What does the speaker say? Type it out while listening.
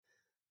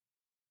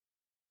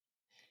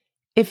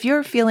If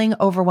you're feeling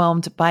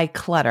overwhelmed by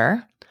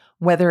clutter,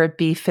 whether it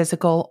be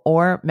physical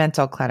or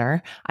mental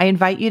clutter, I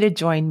invite you to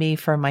join me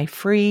for my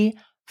free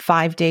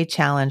 5-day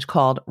challenge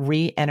called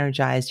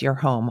Re-Energize Your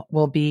Home.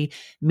 We'll be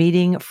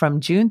meeting from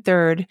June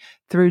 3rd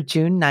through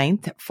June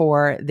 9th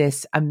for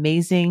this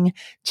amazing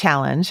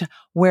challenge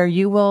where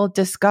you will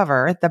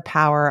discover the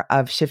power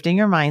of shifting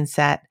your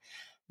mindset,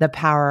 the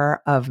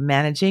power of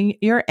managing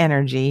your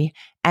energy,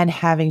 and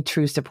having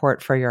true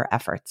support for your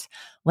efforts.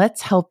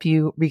 Let's help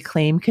you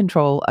reclaim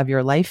control of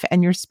your life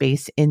and your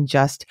space in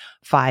just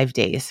 5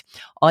 days.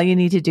 All you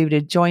need to do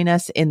to join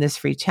us in this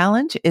free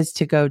challenge is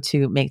to go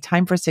to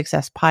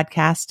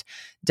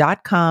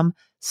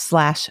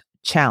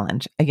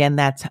maketimeforsuccesspodcast.com/challenge. Again,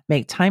 that's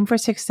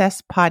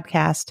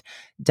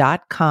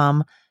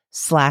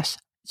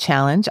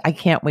maketimeforsuccesspodcast.com/challenge. I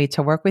can't wait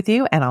to work with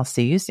you, and I'll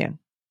see you soon.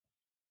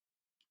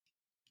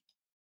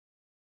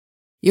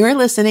 You're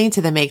listening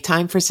to the Make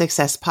Time for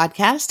Success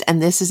podcast,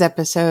 and this is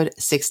episode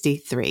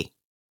 63.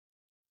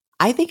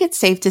 I think it's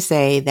safe to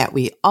say that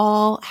we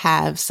all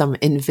have some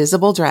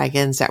invisible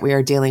dragons that we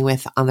are dealing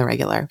with on the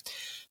regular.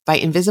 By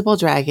invisible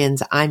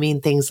dragons, I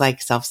mean things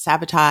like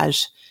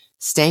self-sabotage,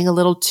 staying a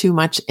little too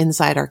much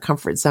inside our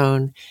comfort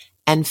zone,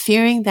 and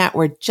fearing that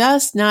we're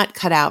just not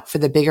cut out for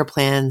the bigger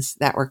plans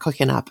that we're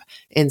cooking up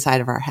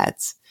inside of our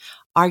heads.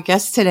 Our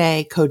guest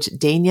today, Coach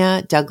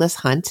Dania Douglas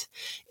Hunt,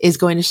 is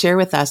going to share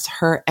with us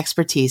her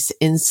expertise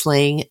in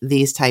slaying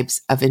these types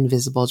of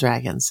invisible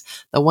dragons,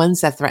 the ones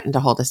that threaten to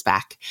hold us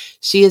back.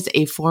 She is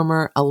a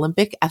former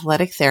Olympic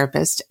athletic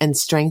therapist and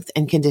strength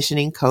and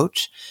conditioning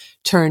coach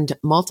turned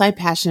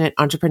multi-passionate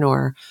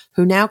entrepreneur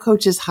who now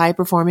coaches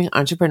high-performing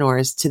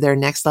entrepreneurs to their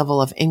next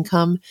level of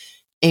income,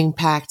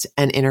 impact,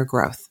 and inner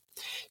growth.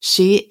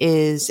 She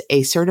is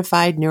a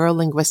certified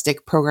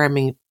neuro-linguistic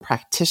programming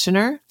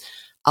practitioner,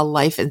 a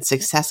life and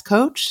success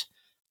coach,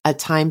 a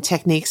time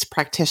techniques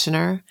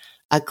practitioner,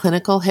 a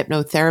clinical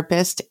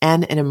hypnotherapist,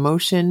 and an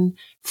emotion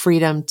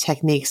freedom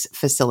techniques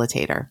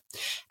facilitator.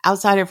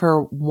 Outside of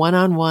her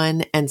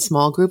one-on-one and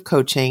small group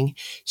coaching,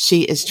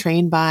 she is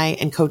trained by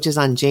and coaches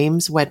on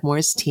James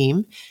Wedmore's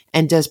team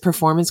and does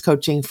performance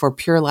coaching for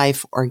Pure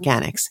Life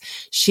Organics.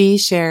 She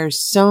shares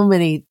so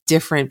many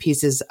different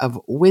pieces of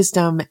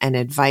wisdom and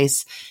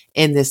advice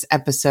in this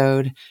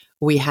episode.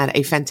 We had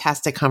a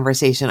fantastic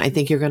conversation. I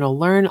think you're going to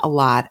learn a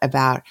lot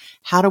about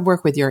how to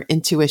work with your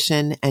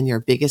intuition and your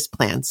biggest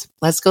plans.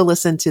 Let's go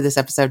listen to this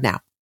episode now.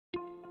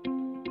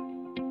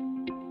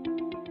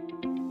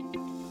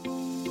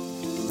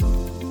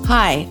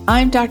 Hi,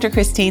 I'm Dr.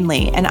 Christine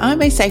Lee, and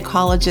I'm a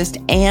psychologist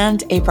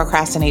and a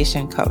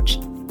procrastination coach.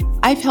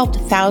 I've helped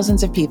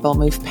thousands of people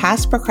move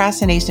past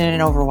procrastination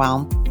and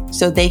overwhelm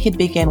so they could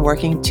begin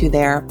working to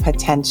their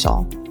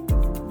potential.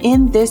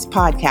 In this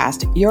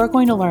podcast, you're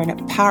going to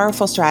learn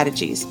powerful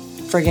strategies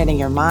for getting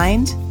your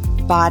mind,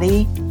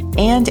 body,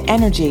 and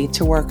energy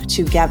to work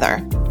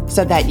together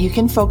so that you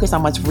can focus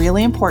on what's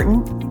really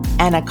important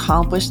and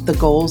accomplish the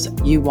goals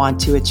you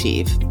want to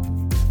achieve.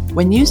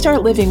 When you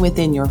start living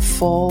within your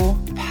full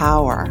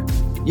power,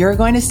 you're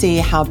going to see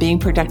how being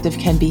productive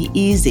can be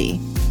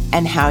easy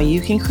and how you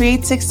can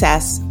create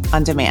success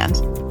on demand.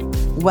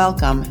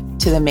 Welcome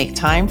to the Make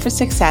Time for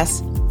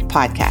Success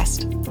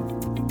podcast.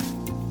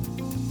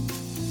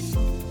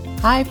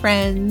 Hi,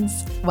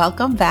 friends.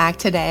 Welcome back.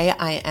 Today,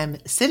 I am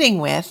sitting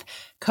with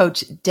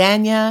Coach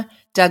Dania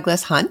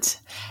Douglas Hunt,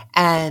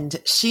 and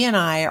she and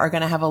I are going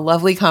to have a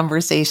lovely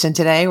conversation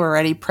today. We're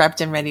already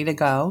prepped and ready to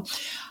go.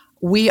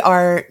 We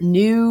are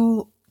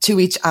new to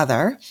each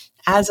other.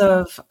 As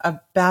of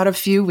about a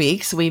few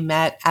weeks, we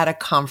met at a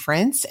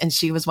conference, and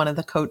she was one of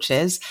the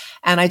coaches,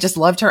 and I just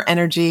loved her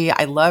energy.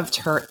 I loved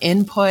her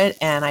input,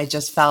 and I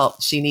just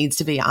felt she needs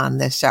to be on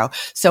this show.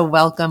 So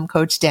welcome,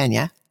 Coach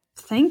Dania.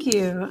 Thank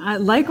you.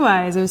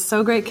 Likewise, it was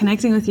so great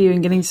connecting with you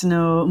and getting to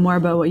know more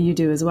about what you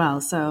do as well.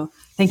 So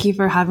thank you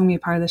for having me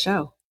part of the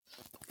show.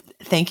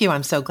 Thank you.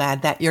 I'm so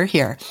glad that you're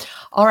here.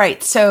 All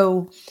right.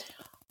 So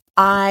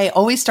I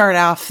always start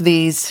off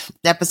these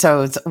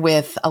episodes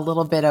with a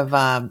little bit of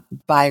a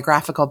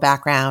biographical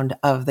background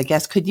of the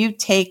guest. Could you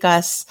take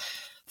us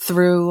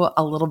through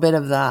a little bit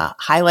of the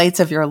highlights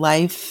of your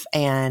life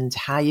and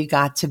how you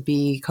got to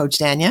be Coach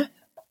Dania?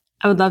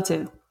 I would love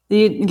to.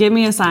 You give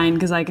me a sign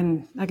because I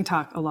can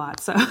talk a lot.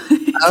 So,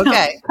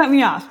 okay. So cut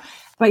me off.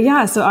 But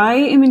yeah, so I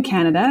am in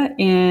Canada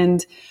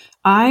and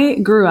I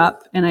grew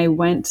up and I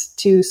went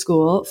to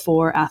school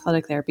for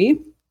athletic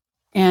therapy.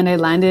 And I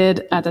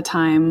landed at the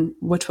time,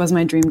 which was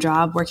my dream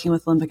job, working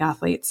with Olympic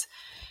athletes,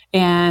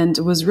 and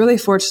was really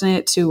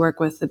fortunate to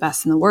work with the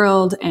best in the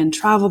world and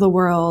travel the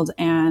world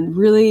and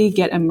really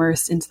get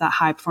immersed into that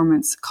high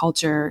performance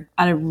culture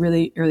at a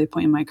really early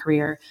point in my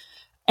career.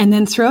 And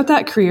then throughout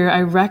that career,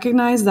 I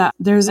recognized that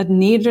there's a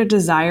need or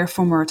desire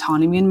for more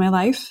autonomy in my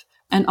life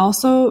and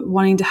also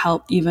wanting to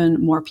help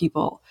even more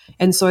people.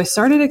 And so I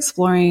started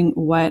exploring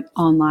what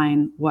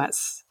online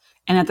was.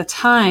 And at the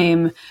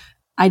time,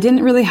 I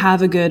didn't really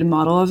have a good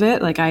model of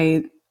it. Like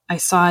I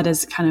saw it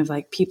as kind of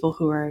like people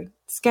who are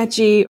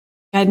sketchy.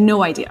 I had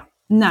no idea,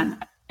 none.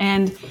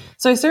 And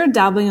so I started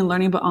dabbling and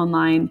learning about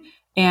online.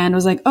 and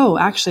was like, oh,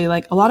 actually,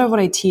 like a lot of what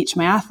I teach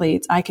my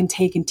athletes, I can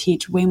take and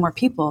teach way more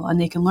people, and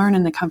they can learn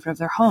in the comfort of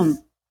their home.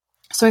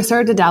 So I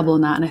started to dabble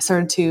in that, and I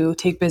started to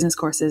take business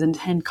courses and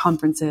attend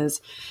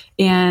conferences.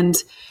 And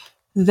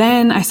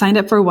then I signed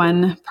up for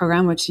one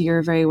program, which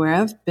you're very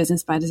aware of,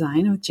 Business by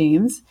Design with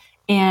James.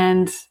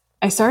 And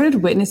I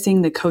started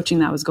witnessing the coaching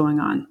that was going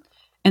on.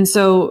 And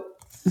so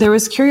there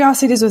was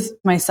curiosities with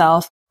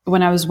myself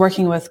when I was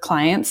working with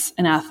clients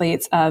and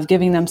athletes of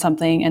giving them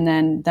something and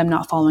then them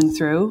not following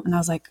through. And I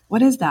was like,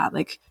 what is that?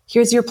 Like,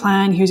 here's your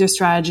plan, here's your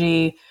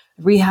strategy,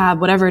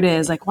 rehab, whatever it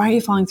is. Like, why are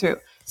you following through?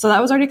 So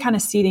that was already kind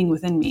of seeding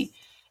within me.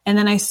 And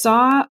then I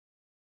saw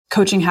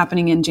coaching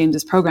happening in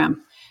James's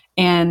program.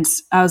 And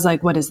I was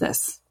like, what is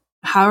this?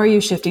 How are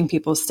you shifting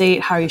people's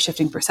state? How are you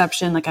shifting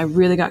perception? Like, I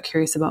really got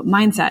curious about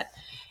mindset,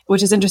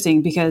 which is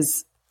interesting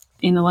because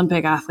in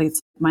Olympic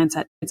athletes,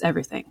 mindset, it's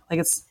everything. Like,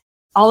 it's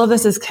all of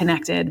this is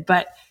connected.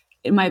 But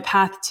in my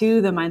path to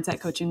the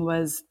mindset coaching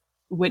was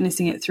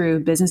witnessing it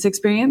through business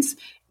experience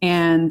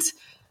and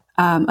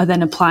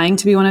then applying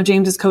to be one of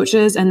James's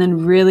coaches, and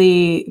then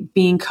really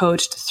being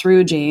coached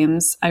through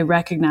James. I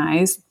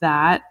recognized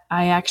that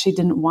I actually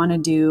didn't want to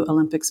do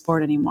Olympic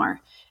sport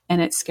anymore.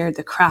 And it scared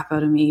the crap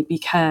out of me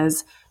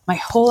because my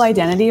whole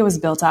identity was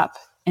built up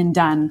and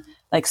done,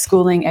 like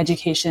schooling,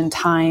 education,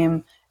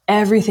 time,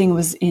 everything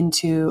was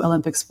into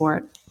Olympic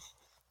sport.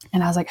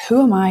 And I was like,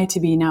 who am I to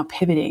be now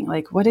pivoting?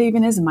 Like, what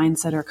even is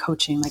mindset or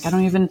coaching? Like, I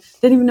didn't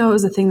even know it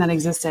was a thing that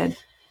existed.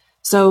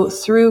 So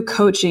through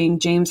coaching,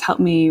 James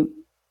helped me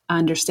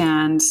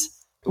understand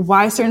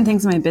why certain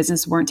things in my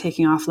business weren't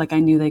taking off like I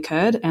knew they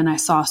could. And I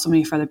saw so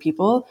many for other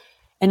people.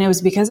 And it was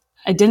because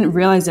I didn't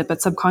realize it,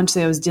 but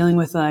subconsciously I was dealing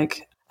with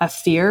like a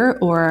fear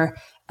or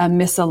a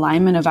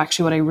misalignment of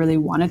actually what I really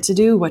wanted to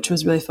do, which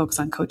was really focused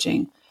on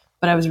coaching.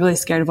 But I was really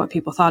scared of what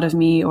people thought of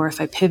me, or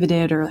if I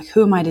pivoted, or like,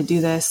 who am I to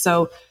do this?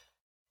 So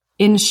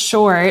in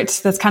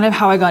short, that's kind of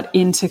how I got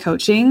into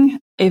coaching.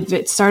 If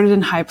it started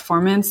in high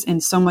performance,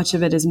 and so much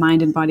of it is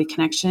mind and body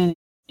connection,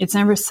 it's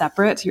never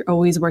separate. You're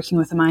always working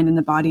with the mind and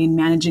the body and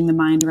managing the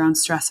mind around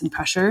stress and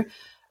pressure.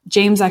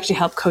 James actually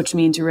helped coach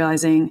me into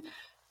realizing,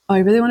 oh, I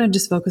really want to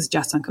just focus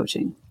just on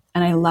coaching.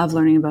 And I love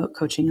learning about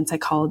coaching and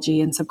psychology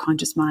and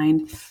subconscious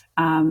mind.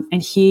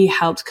 And he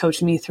helped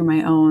coach me through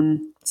my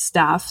own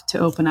stuff to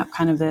open up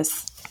kind of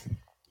this,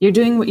 you're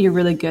doing what you're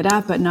really good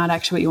at, but not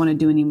actually what you want to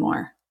do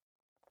anymore.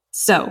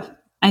 So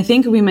I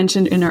think we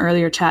mentioned in our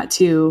earlier chat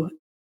too,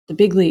 the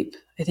big leap,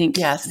 I think.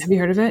 Yes. Have you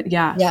heard of it?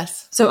 Yeah.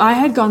 Yes. So I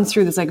had gone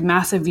through this like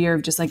massive year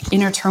of just like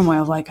inner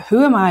turmoil of like,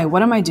 who am I?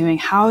 What am I doing?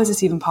 How is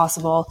this even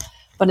possible?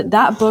 But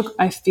that book,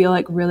 I feel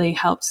like really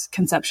helps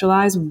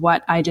conceptualize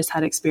what I just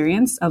had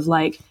experienced of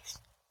like,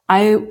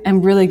 I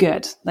am really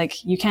good.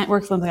 Like, you can't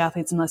work with Olympic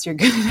athletes unless you're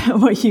good at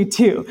what you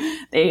do.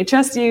 They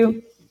trust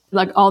you,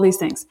 like all these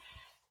things.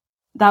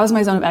 That was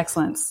my zone of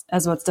excellence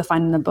as what's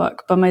defined in the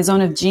book. But my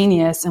zone of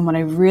genius and what I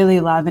really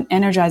love and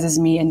energizes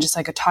me and just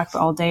like I talk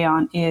about all day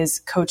on is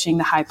coaching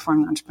the high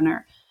performing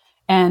entrepreneur.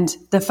 And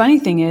the funny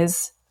thing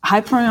is, a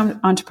high performing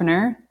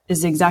entrepreneur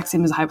is the exact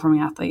same as a high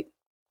performing athlete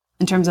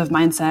in terms of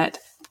mindset,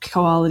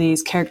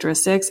 qualities,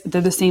 characteristics.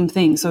 They're the same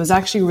thing. So it was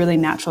actually a really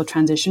natural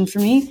transition for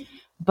me.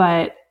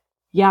 But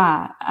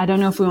yeah, I don't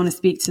know if we want to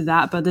speak to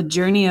that, but the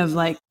journey of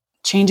like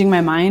changing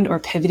my mind or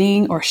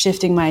pivoting or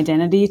shifting my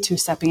identity to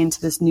stepping into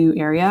this new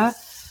area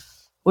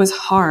was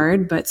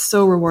hard, but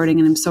so rewarding.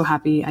 And I'm so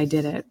happy I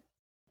did it.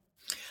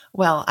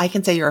 Well, I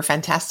can say you're a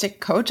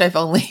fantastic coach. I've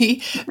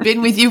only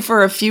been with you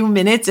for a few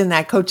minutes in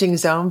that coaching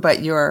zone,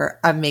 but you're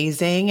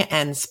amazing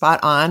and spot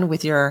on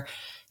with your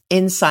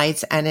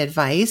insights and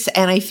advice.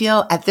 And I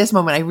feel at this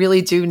moment, I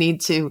really do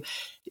need to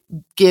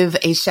give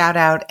a shout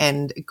out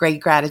and great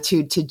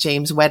gratitude to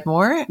James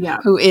Wedmore,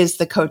 who is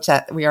the coach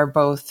that we are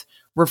both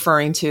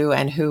referring to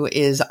and who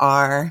is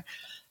our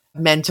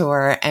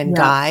mentor and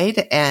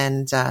guide,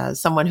 and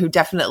someone who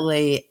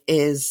definitely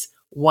is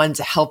one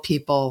to help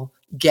people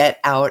get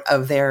out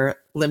of their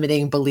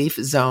limiting belief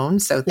zone.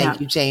 So thank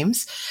you,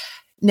 James.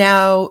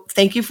 Now,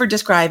 thank you for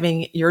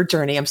describing your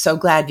journey. I'm so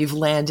glad you've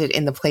landed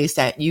in the place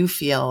that you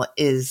feel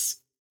is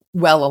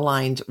well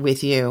aligned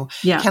with you.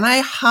 Yeah. Can I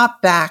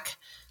hop back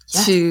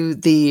to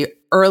the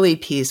early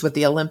piece with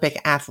the Olympic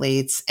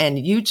athletes and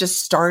you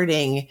just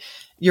starting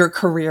your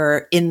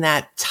career in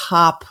that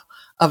top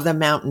of the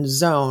mountain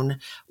zone?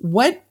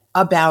 What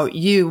about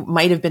you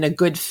might have been a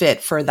good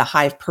fit for the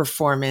high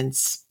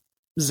performance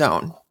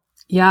zone?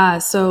 Yeah.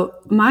 So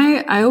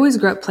I always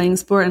grew up playing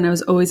sport and I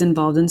was always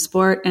involved in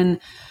sport. And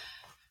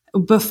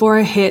before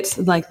I hit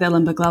like the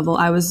Olympic level,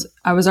 I was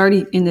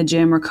already in the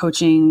gym or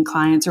coaching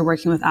clients or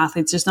working with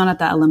athletes, just not at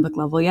that Olympic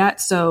level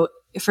yet. So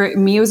for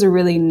me, it was a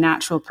really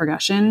natural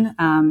progression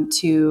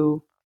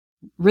to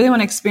really want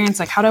to experience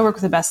like, how do I work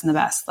with the best and the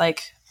best?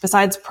 Like,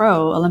 besides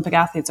pro, Olympic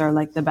athletes are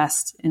like the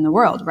best in the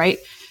world, right?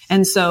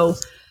 And so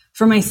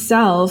for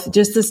myself,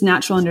 just this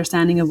natural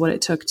understanding of what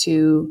it took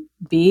to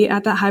be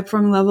at that high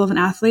performing level of an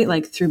athlete,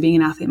 like through being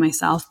an athlete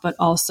myself, but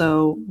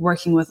also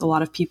working with a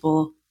lot of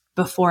people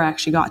before I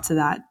actually got to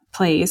that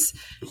place,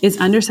 is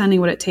understanding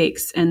what it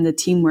takes and the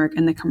teamwork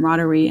and the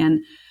camaraderie. And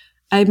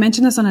I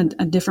mentioned this on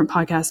a different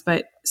podcast,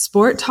 but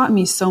sport taught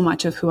me so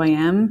much of who I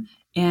am.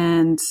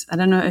 And I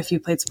don't know if you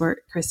played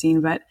sport,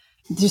 Christine, but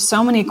there's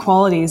so many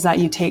qualities that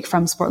you take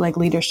from sport, like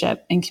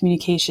leadership and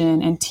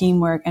communication and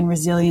teamwork and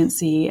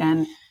resiliency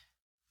and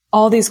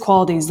all these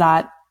qualities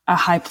that a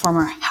high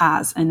performer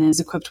has and is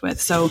equipped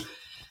with. So,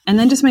 and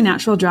then just my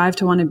natural drive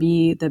to want to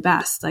be the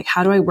best. Like,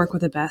 how do I work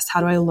with the best? How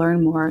do I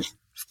learn more?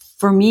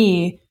 For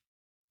me,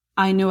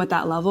 I knew at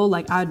that level,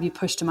 like I would be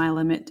pushed to my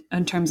limit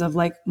in terms of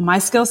like my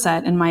skill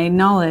set and my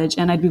knowledge.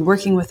 And I'd be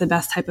working with the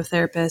best type of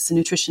therapists and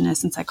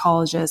nutritionists and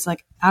psychologists.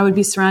 Like I would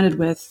be surrounded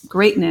with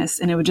greatness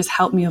and it would just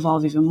help me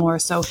evolve even more.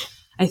 So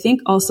I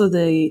think also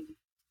the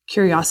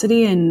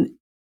curiosity and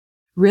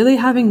really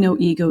having no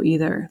ego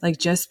either, like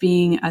just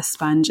being a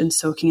sponge and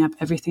soaking up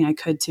everything I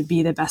could to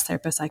be the best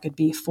therapist I could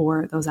be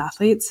for those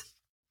athletes.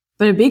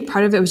 But a big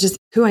part of it was just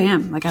who I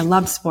am. Like I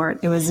loved sport.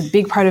 It was a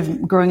big part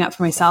of growing up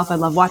for myself. I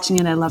love watching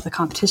it. I love the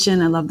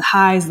competition. I love the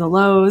highs, the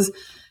lows.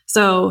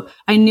 So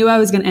I knew I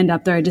was going to end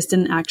up there. I just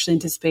didn't actually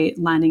anticipate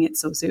landing it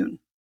so soon.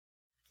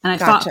 And I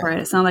fought for it.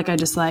 It's not like I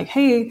just like,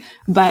 hey,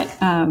 but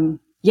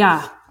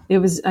yeah,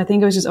 I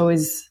think it was just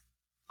always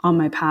on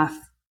my path,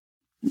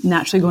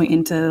 naturally going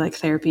into like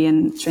therapy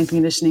and strength and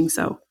conditioning.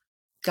 So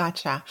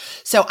gotcha.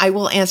 So I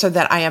will answer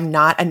that I am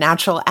not a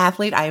natural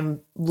athlete. I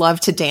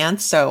love to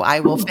dance, so I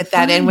will fit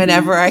that in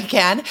whenever I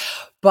can.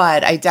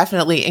 But I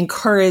definitely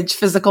encourage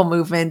physical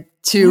movement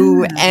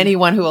to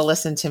anyone who will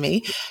listen to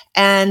me.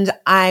 And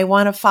I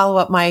want to follow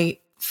up my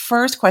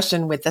first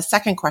question with the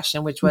second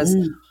question, which was,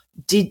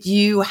 did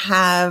you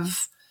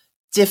have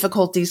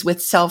difficulties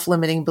with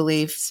self-limiting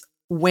beliefs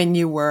when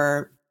you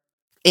were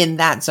in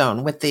that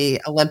zone with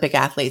the Olympic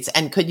athletes?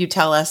 And could you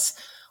tell us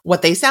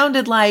what they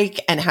sounded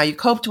like and how you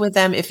coped with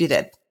them if you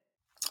did?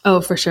 Oh,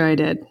 for sure I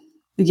did.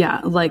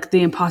 Yeah. Like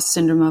the imposter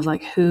syndrome of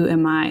like, who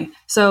am I?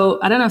 So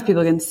I don't know if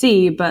people can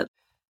see, but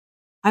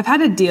I've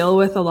had to deal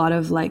with a lot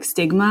of like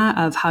stigma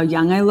of how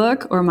young I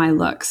look or my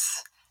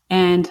looks.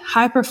 And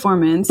high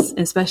performance,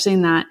 especially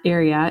in that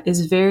area,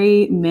 is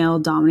very male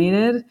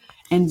dominated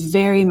and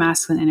very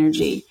masculine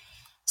energy.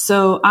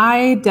 So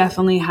I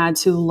definitely had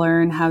to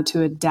learn how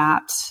to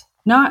adapt,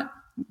 not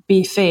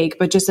be fake,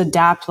 but just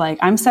adapt. Like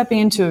I'm stepping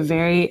into a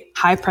very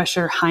high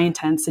pressure, high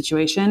intense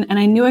situation. And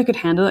I knew I could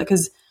handle it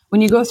because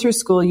when you go through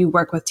school, you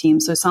work with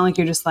teams. So it's not like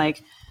you're just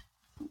like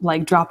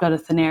dropped out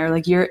of thin air.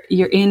 Like you're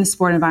in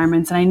sport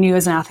environments. And I knew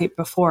as an athlete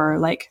before,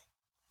 like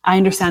I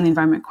understand the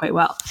environment quite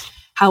well.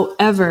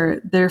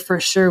 However, there for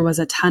sure was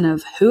a ton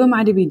of who am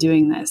I to be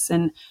doing this?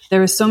 And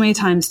there was so many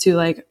times too,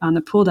 like on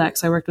the pool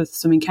decks, I worked with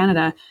Swimming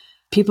Canada,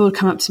 people would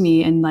come up to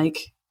me and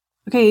like,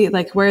 okay,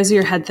 like, where's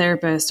your head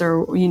therapist?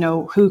 Or, you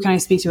know, who can I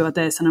speak to about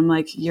this? And I'm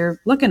like, you're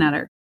looking at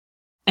her.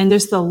 And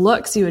there's the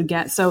looks you would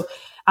get. So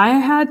I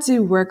had to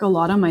work a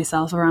lot on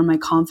myself around my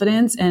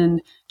confidence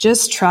and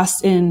just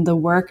trust in the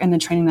work and the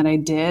training that I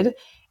did.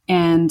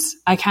 And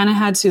I kind of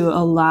had to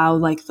allow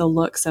like the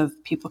looks of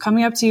people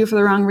coming up to you for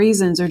the wrong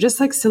reasons or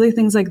just like silly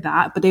things like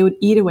that. But they would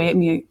eat away at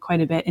me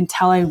quite a bit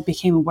until I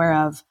became aware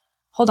of,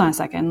 hold on a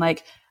second,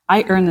 like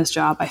I earned this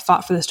job. I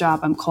fought for this job.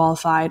 I'm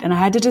qualified. And I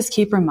had to just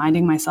keep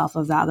reminding myself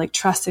of that, like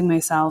trusting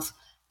myself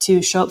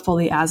to show up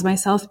fully as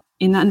myself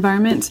in that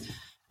environment.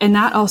 And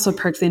that also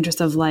perks the interest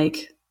of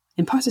like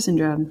imposter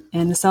syndrome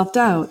and the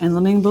self-doubt and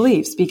limiting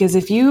beliefs. Because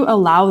if you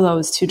allow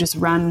those to just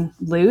run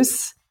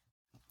loose,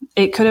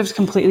 it could have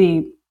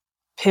completely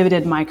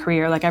pivoted my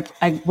career. Like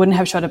I wouldn't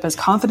have showed up as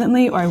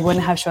confidently, or I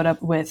wouldn't have showed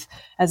up with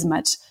as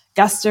much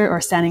gusto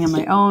or standing on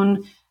my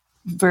own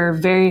for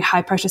very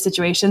high pressure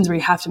situations where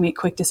you have to make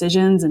quick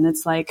decisions. And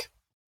it's like,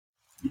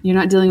 you're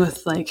not dealing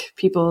with like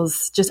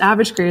people's just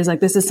average careers.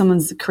 Like this is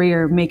someone's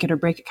career, make it or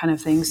break it kind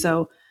of thing.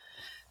 So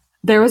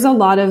there was a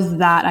lot of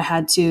that I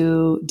had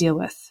to deal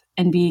with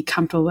and be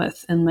comfortable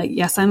with. And like,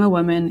 yes, I'm a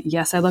woman.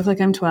 Yes, I look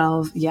like I'm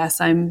 12.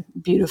 Yes, I'm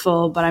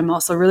beautiful, but I'm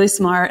also really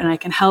smart and I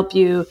can help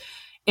you.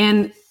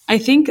 And I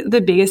think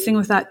the biggest thing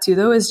with that too,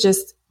 though, is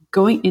just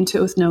going into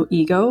it with no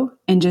ego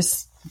and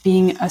just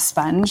being a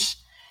sponge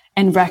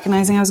and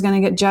recognizing I was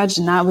going to get judged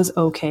and that was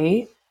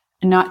okay,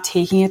 and not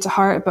taking it to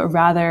heart, but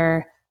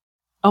rather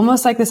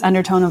almost like this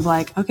undertone of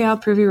like, okay, I'll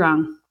prove you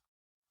wrong.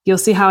 You'll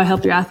see how I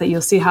help your athlete.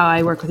 You'll see how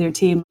I work with your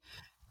team.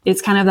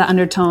 It's kind of that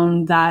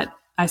undertone that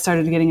I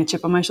started getting a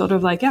chip on my shoulder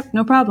of like, yep,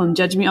 no problem.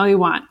 Judge me all you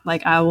want.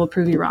 Like I will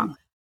prove you wrong.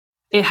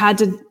 It had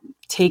to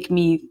take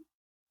me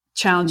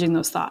challenging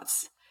those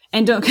thoughts.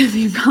 And don't get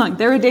me wrong,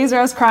 there were days where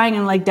I was crying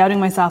and like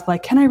doubting myself,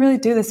 like, can I really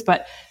do this?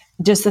 But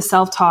just the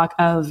self-talk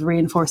of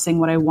reinforcing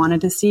what I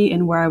wanted to see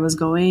and where I was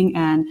going.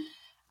 And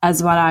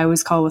as what I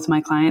always call with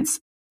my clients,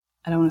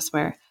 I don't want to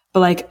swear, but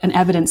like an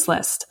evidence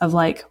list of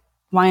like,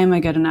 why am I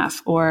good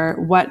enough? Or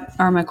what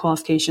are my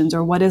qualifications?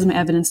 Or what is my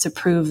evidence to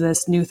prove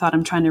this new thought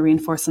I'm trying to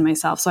reinforce in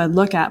myself? So I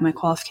look at my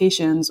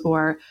qualifications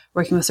or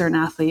working with certain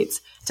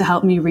athletes to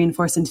help me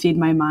reinforce and feed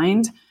my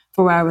mind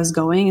for where I was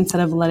going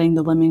instead of letting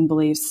the limiting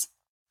beliefs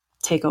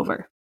take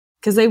over,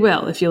 because they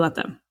will if you let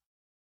them.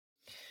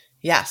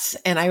 Yes.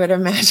 And I would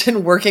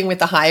imagine working with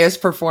the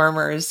highest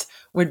performers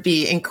would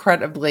be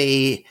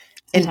incredibly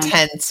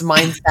intense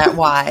mindset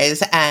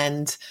wise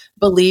and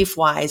belief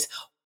wise.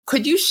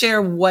 Could you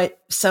share what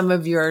some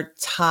of your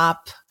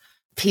top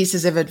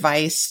pieces of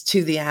advice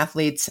to the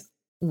athletes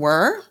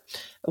were?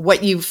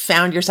 What you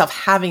found yourself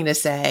having to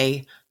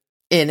say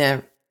in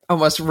a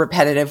almost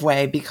repetitive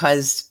way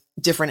because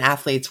different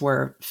athletes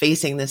were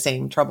facing the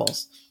same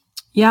troubles?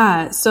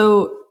 Yeah.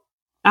 So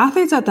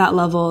athletes at that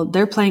level,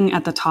 they're playing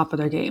at the top of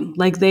their game.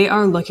 Like they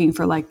are looking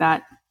for like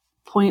that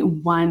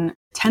 0.1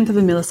 tenth of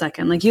a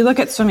millisecond. Like you look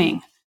at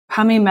swimming,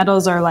 how many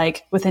medals are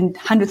like within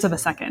hundredths of a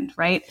second,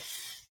 right?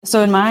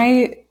 So in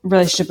my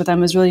relationship with them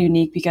was really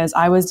unique because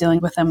I was dealing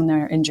with them when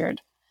they're injured.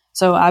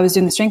 So I was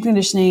doing the strength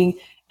conditioning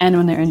and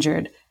when they're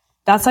injured.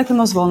 That's like the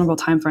most vulnerable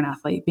time for an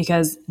athlete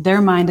because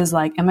their mind is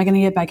like, am I going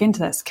to get back into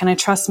this? Can I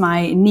trust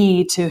my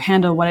knee to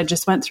handle what I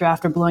just went through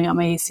after blowing out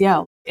my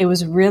ACL? It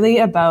was really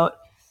about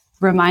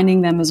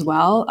reminding them as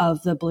well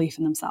of the belief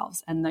in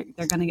themselves and that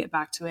they're going to get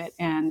back to it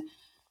and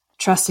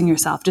trusting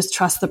yourself. Just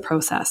trust the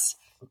process.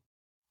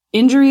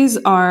 Injuries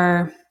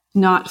are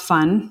not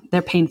fun.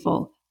 They're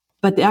painful,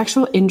 but the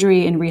actual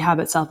injury and rehab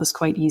itself is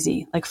quite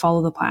easy. Like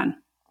follow the plan.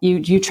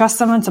 You trust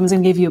someone's going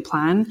to give you a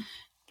plan.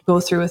 Go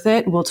through with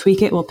it. We'll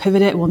tweak it. We'll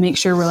pivot it. We'll make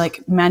sure we're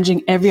like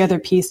managing every other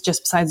piece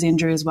just besides the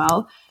injury as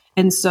well.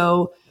 And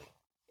so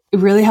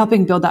really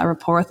helping build that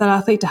rapport with that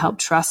athlete to help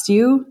trust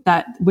you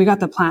that we got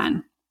the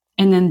plan.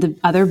 And then the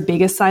other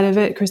biggest side of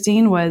it,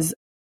 Christine, was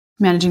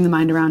managing the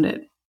mind around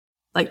it.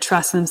 Like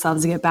trusting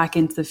themselves to get back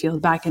into the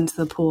field, back into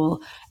the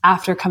pool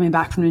after coming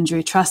back from an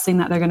injury, trusting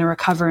that they're going to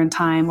recover in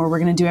time or we're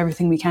going to do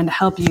everything we can to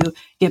help you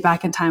get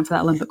back in time for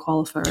that Olympic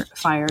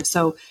qualifier.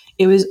 So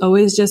it was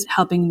always just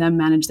helping them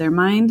manage their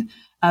mind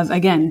of,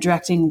 again,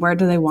 directing where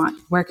do they want?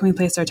 Where can we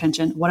place our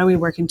attention? What are we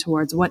working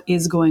towards? What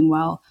is going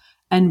well?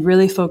 And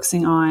really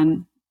focusing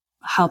on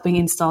helping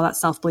install that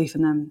self-belief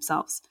in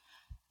themselves.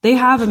 They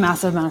have a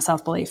massive amount of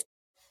self-belief.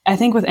 I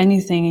think with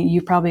anything,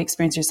 you probably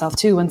experience yourself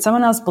too. When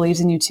someone else believes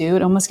in you too,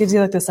 it almost gives you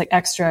like this like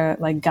extra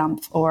like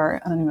gumph, or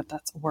I don't know if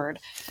that's a word,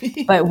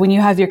 but when you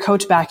have your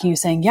coach backing you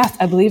saying, yes,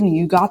 I believe in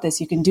you, you got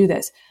this, you can do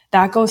this.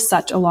 That goes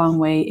such a long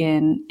way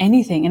in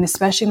anything. And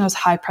especially in those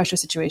high pressure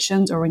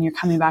situations or when you're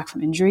coming back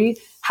from injury,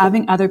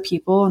 having other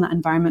people in that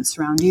environment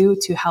surround you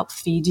to help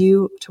feed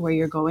you to where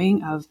you're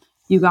going of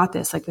you got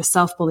this, like the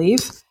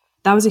self-belief,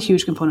 that was a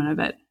huge component of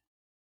it.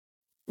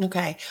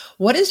 Okay.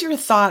 What is your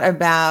thought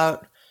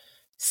about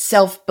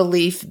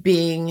self-belief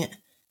being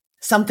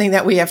something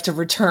that we have to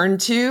return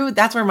to?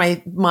 That's where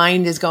my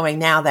mind is going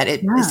now, that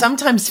it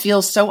sometimes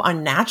feels so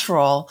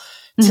unnatural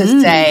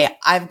to say,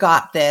 I've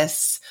got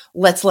this,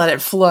 let's let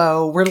it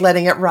flow, we're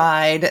letting it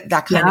ride,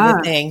 that kind of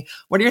a thing.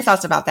 What are your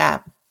thoughts about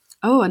that?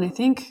 Oh, and I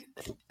think,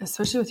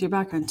 especially with your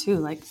background too,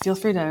 like feel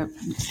free to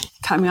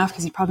cut me off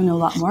because you probably know a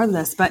lot more of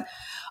this, but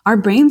our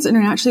brains are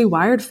naturally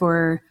wired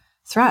for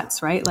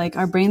threats, right? Like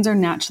our brains are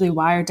naturally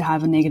wired to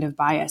have a negative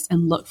bias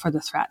and look for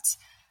the threats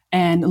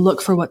and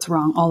look for what's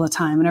wrong all the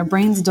time. And our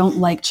brains don't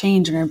like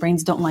change and our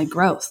brains don't like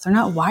growth. They're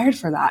not wired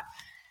for that.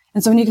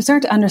 And so when you can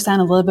start to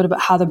understand a little bit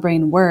about how the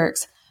brain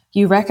works,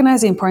 you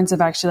recognize the importance of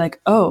actually like,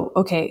 oh,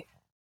 okay,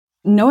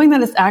 knowing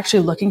that it's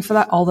actually looking for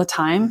that all the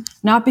time,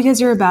 not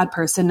because you're a bad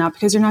person, not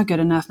because you're not good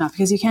enough, not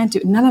because you can't do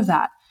it, none of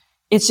that.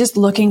 It's just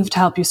looking to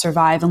help you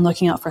survive and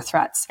looking out for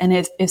threats. And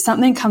if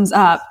something comes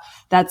up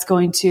that's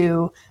going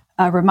to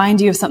remind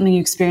you of something you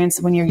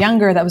experienced when you're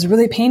younger that was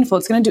really painful,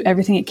 it's going to do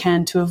everything it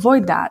can to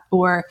avoid that.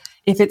 Or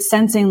if it's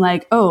sensing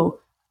like, oh,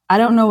 I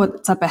don't know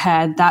what's up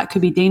ahead, that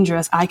could be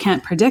dangerous, I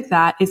can't predict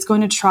that, it's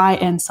going to try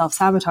and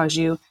self-sabotage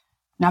you,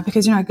 not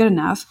because you're not good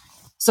enough.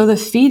 So the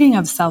feeding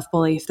of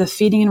self-belief, the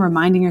feeding and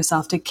reminding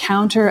yourself to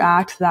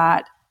counteract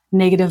that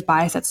negative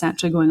bias that's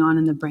naturally going on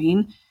in the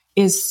brain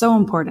is so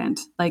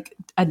important. Like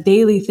a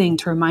daily thing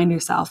to remind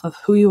yourself of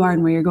who you are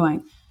and where you're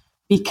going.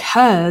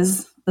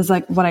 Because it's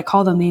like what I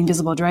call them, the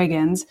invisible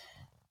dragons.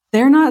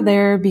 They're not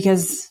there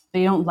because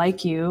they don't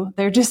like you.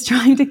 They're just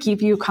trying to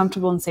keep you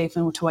comfortable and safe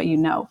into what you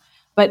know.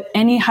 But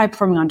any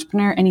high-performing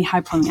entrepreneur, any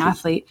high-performing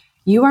athlete,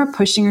 you are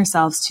pushing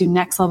yourselves to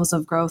next levels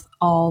of growth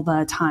all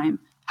the time,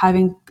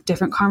 having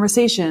different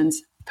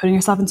conversations, putting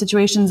yourself in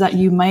situations that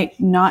you might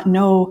not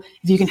know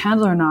if you can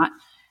handle or not.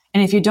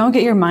 And if you don't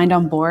get your mind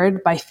on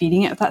board by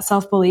feeding it with that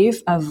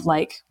self-belief of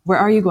like, where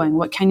are you going?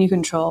 What can you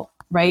control,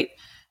 right?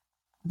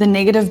 The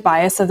negative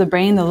bias of the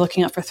brain, the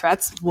looking out for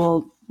threats,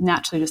 will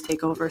naturally just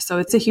take over. So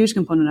it's a huge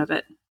component of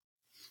it.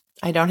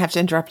 I don't have to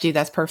interrupt you.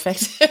 That's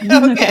perfect.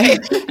 Okay.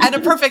 And a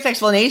perfect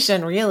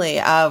explanation really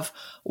of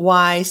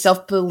why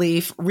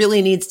self-belief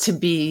really needs to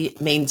be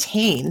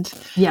maintained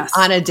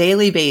on a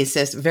daily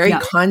basis, very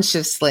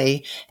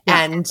consciously.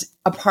 And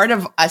a part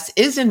of us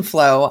is in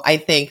flow, I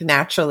think,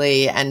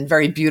 naturally and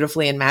very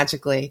beautifully and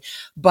magically,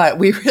 but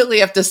we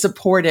really have to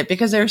support it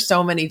because there's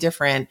so many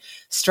different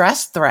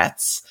stress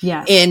threats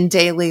in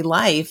daily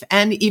life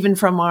and even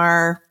from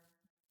our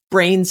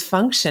brains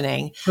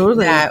functioning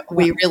that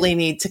we really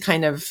need to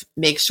kind of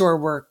make sure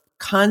we're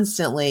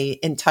constantly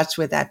in touch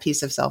with that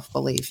piece of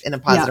self-belief in a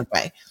positive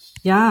way.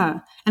 Yeah.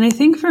 And I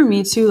think for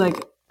me too,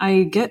 like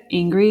I get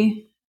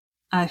angry,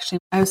 actually,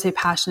 I would say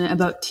passionate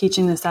about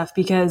teaching this stuff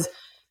because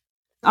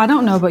I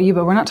don't know about you,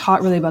 but we're not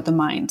taught really about the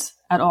mind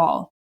at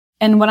all.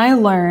 And when I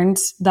learned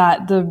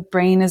that the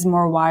brain is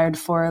more wired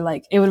for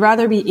like, it would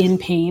rather be in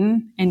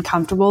pain and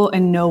comfortable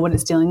and know what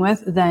it's dealing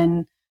with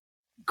than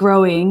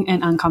growing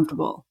and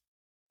uncomfortable.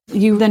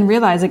 You then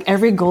realize like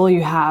every goal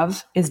you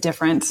have is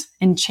different,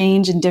 and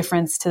change and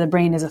difference to the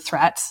brain is a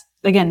threat.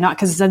 Again, not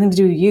because it's nothing to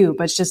do with you,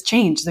 but it's just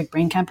change. Like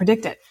brain can't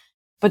predict it.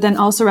 But then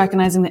also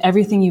recognizing that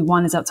everything you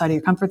want is outside of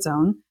your comfort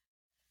zone.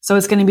 So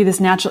it's going to be this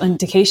natural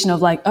indication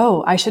of like,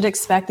 oh, I should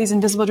expect these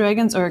invisible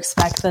dragons or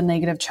expect the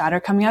negative chatter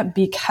coming up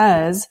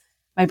because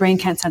my brain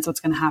can't sense what's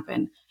going to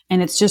happen.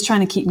 And it's just trying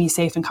to keep me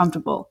safe and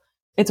comfortable.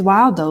 It's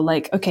wild though.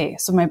 Like, okay,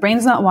 so my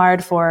brain's not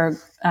wired for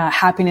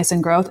happiness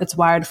and growth. It's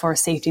wired for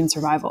safety and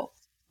survival.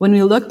 When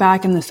we look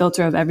back in the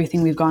filter of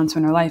everything we've gone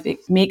through in our life, it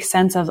makes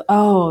sense of,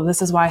 oh,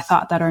 this is why I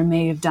thought that or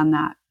may have done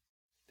that.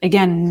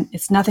 Again,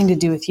 it's nothing to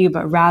do with you,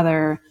 but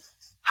rather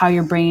how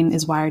your brain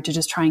is wired to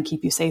just try and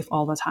keep you safe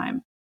all the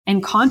time.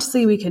 And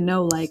consciously we can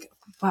know like,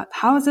 but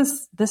how is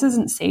this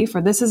isn't safe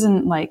or this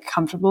isn't like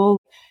comfortable.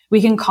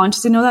 We can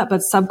consciously know that,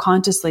 but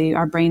subconsciously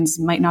our brains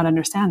might not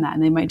understand that.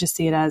 And they might just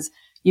see it as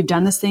you've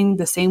done this thing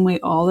the same way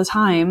all the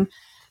time.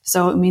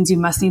 So it means you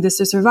must need this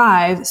to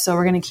survive. So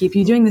we're going to keep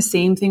you doing the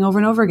same thing over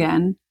and over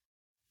again,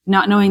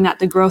 not knowing that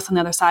the growth on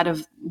the other side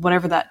of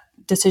whatever that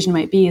decision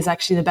might be is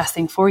actually the best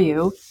thing for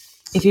you.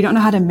 If you don't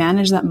know how to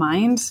manage that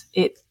mind,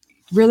 it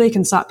really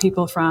can stop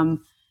people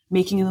from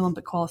making an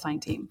Olympic qualifying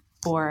team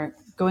or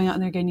going out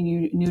and they're getting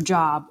a new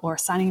job or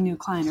signing a new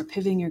client or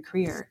pivoting your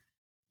career.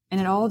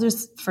 And it all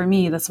just, for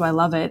me, that's why I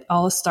love it,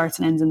 all starts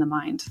and ends in the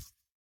mind.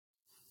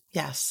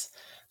 Yes.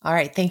 All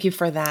right. Thank you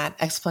for that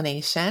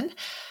explanation.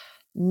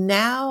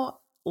 Now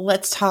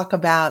let's talk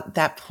about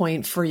that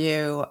point for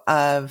you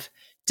of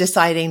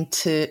deciding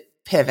to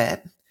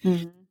pivot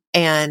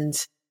and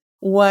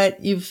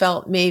what you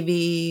felt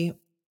maybe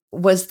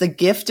was the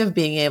gift of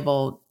being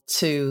able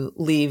to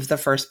leave the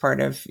first part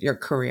of your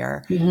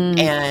career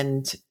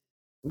and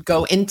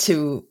go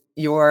into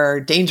your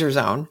danger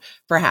zone,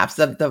 perhaps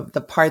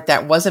the part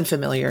that wasn't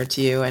familiar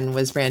to you and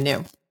was brand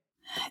new.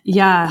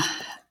 Yeah.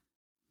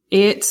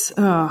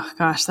 Oh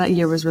gosh, that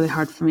year was really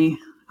hard for me.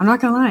 I'm not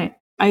going to lie.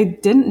 I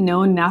didn't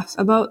know enough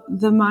about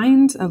the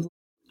mind of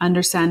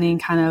understanding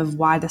kind of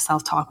why the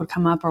self-talk would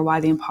come up or why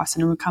the imposter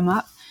syndrome would come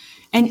up.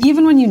 And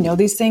even when you know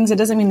these things, it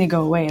doesn't mean they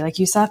go away. Like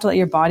you still have to let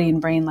your body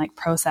and brain like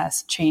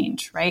process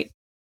change, right?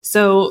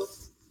 So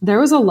there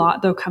was a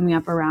lot though coming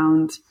up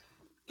around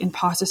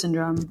imposter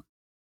syndrome,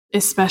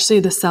 especially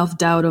the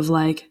self-doubt of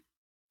like,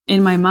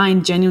 in my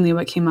mind, genuinely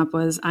what came up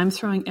was I'm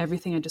throwing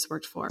everything I just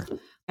worked for.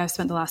 I've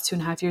spent the last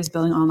 2.5 years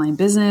building online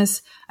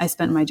business. I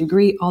spent my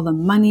degree, all the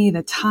money,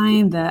 the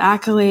time, the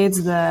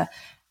accolades,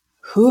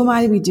 who am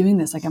I to be doing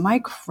this? Like, am I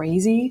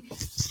crazy?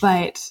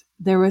 But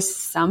there was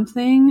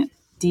something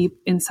deep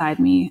inside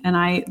me. And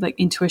I like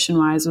intuition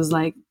wise was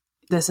like,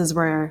 this is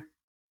where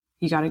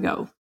you got to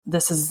go.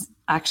 This is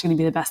actually going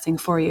to be the best thing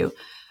for you.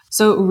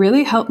 So it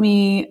really helped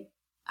me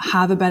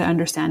have a better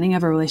understanding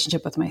of a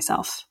relationship with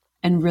myself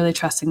and really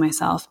trusting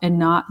myself and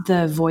not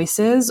the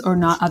voices or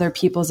not other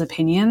people's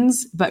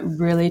opinions, but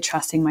really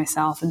trusting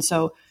myself. And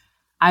so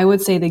I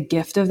would say the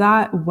gift of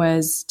that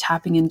was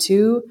tapping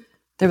into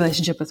the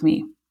relationship with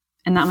me.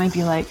 And that might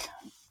be like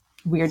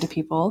weird to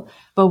people,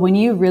 but when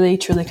you really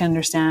truly can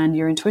understand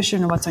your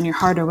intuition or what's on your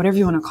heart or whatever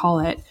you want to call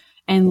it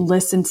and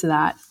listen to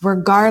that,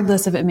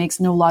 regardless if it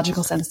makes no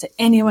logical sense to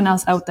anyone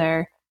else out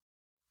there,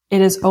 it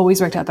has always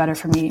worked out better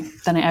for me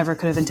than I ever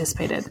could have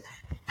anticipated.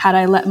 Had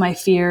I let my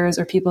fears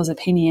or people's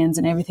opinions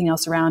and everything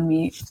else around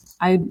me,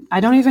 I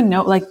don't even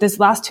know, like this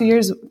last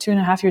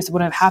 2.5 years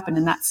would have happened.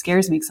 And that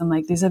scares me because I'm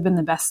like, these have been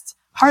the best,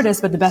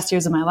 hardest, but the best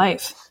years of my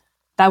life.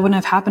 That wouldn't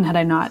have happened had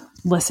I not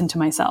listened to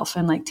myself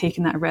and like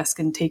taken that risk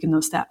and taken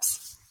those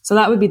steps. So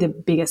that would be the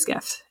biggest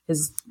gift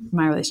is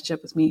my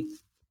relationship with me.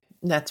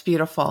 That's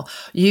beautiful.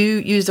 You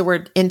use the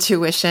word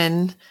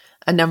intuition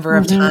a number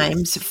of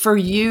times. For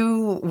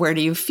you, where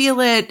do you feel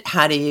it?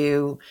 How do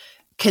you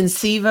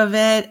conceive of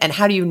it? And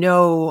how do you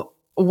know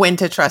when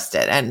to trust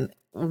it and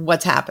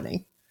what's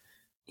happening?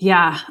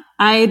 Yeah,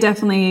 I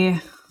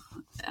definitely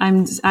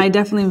am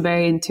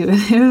very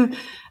intuitive.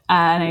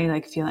 And I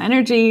like feel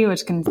energy,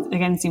 which can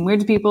again seem weird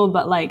to people,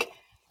 but like,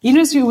 you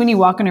just, when you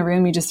walk in a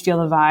room, you just feel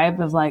the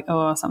vibe of like,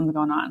 oh, something's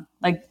going on.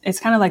 Like, it's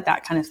kind of like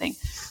that kind of thing.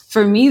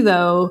 For me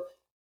though,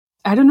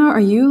 I don't know.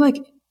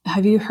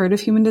 Have you heard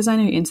of human design?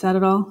 Are you into that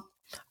at all?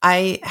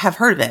 I have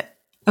heard of it.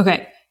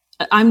 Okay.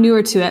 I'm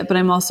newer to it, but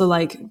I'm also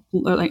like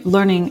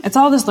learning. It's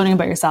all this learning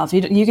about yourself.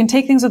 You can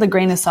take things with a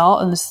grain of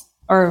salt and just,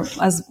 or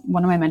as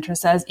one of my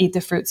mentors says, eat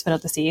the fruit, spit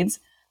out the seeds.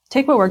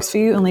 Take what works for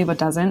you and leave what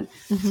doesn't.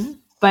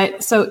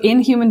 But so in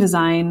human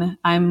design,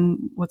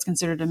 I'm what's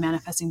considered a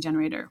manifesting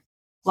generator.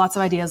 Lots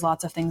of ideas,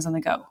 lots of things on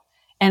the go.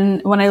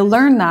 And when I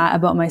learned that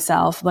about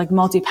myself, like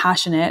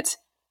multi-passionate,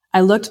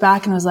 I looked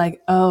back and was like,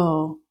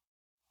 oh,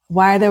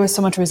 why there was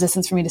so much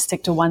resistance for me to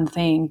stick to one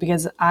thing,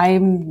 because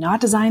I'm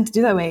not designed to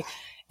do that way.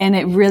 And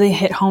it really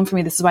hit home for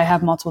me. This is why I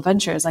have multiple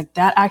ventures. Like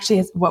that actually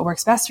is what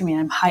works best for me.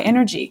 I'm high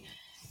energy.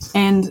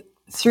 And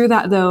through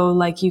that though,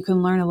 like you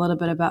can learn a little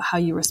bit about how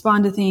you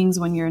respond to things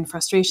when you're in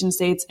frustration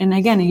states. And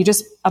again, you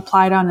just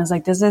apply it on as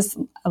like, does this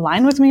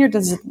align with me or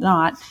does it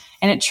not?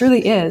 And it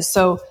truly is.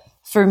 So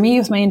for me,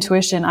 with my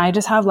intuition, I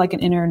just have like an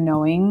inner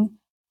knowing,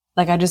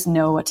 like I just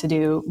know what to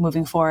do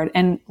moving forward.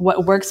 And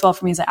what works well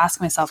for me is I ask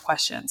myself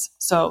questions.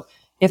 So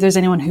if there's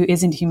anyone who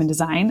is into human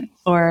design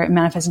or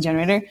manifesting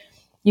generator,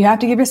 you have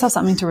to give yourself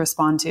something to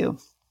respond to.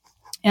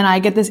 And I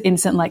get this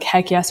instant like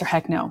heck yes or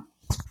heck no.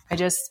 I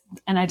just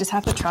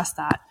have to trust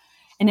that.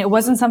 And it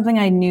wasn't something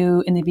I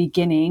knew in the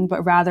beginning,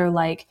 but rather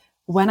like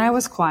when I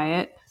was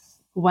quiet,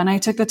 when I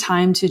took the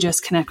time to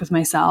just connect with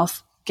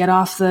myself, get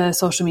off the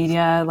social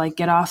media, like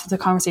get off the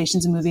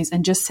conversations and movies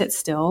and just sit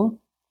still.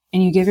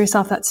 And you give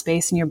yourself that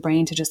space in your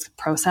brain to just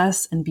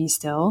process and be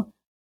still.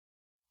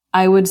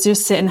 I would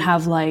just sit and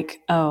have like,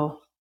 oh,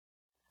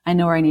 I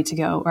know where I need to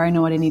go, or I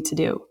know what I need to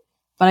do.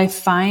 But I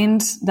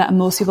find that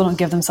most people don't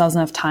give themselves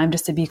enough time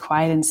just to be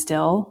quiet and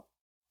still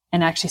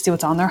and actually see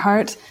what's on their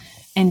heart.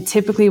 And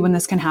typically when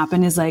this can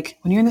happen is like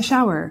when you're in the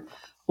shower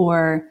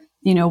or,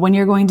 you know, when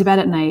you're going to bed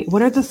at night,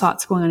 what are the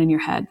thoughts going on in your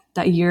head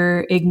that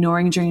you're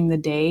ignoring during the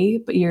day,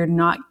 but you're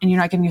not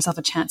giving yourself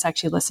a chance to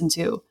actually listen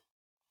to.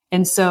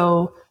 And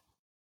so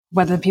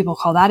whether people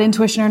call that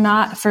intuition or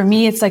not, for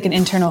me, it's like an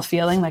internal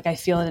feeling. Like I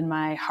feel it in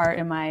my heart,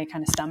 in my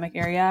kind of stomach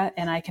area.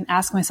 And I can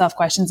ask myself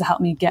questions to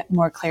help me get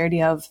more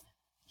clarity of,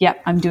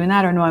 yep, I'm doing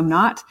that, or no, I'm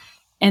not.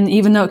 And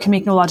even though it can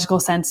make no logical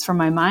sense from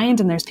my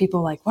mind, and there's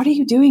people like, what are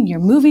you doing? You're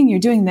moving, you're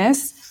doing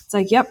this. It's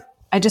like, yep,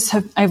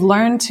 I've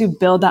learned to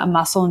build that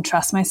muscle and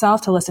trust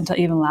myself to listen to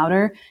even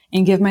louder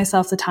and give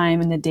myself the time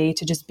in the day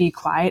to just be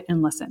quiet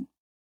and listen.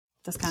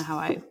 That's kind of how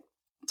I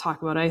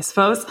talk about it, I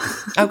suppose.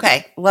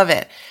 Okay. Love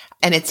it.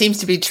 And it seems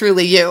to be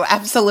truly you.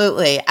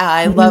 Absolutely.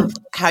 I love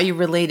how you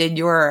related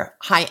your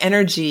high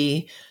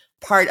energy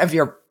part of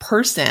your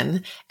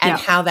person and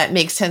how that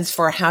makes sense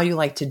for how you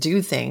like to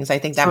do things. I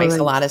think that makes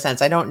a lot of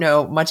sense. I don't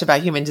know much about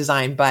human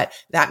design, but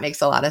that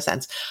makes a lot of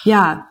sense.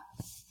 Yeah.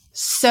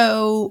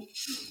 So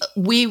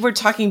we were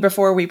talking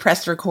before we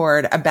pressed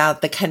record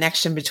about the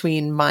connection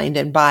between mind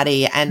and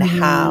body and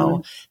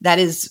how that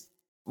is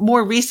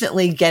more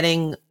recently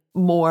getting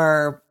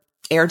more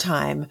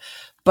airtime,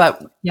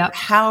 but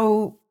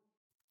how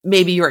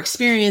maybe your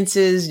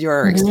experiences,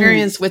 your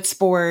experience with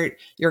sport,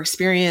 your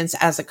experience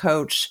as a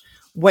coach,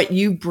 what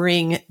you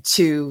bring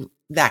to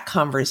that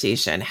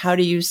conversation. How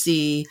do you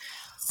see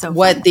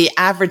what the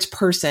average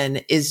person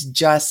is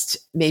just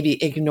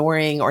maybe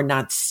ignoring or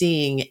not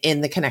seeing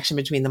in the connection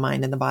between the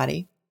mind and the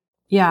body?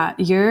 Yeah,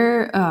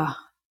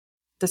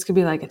 this could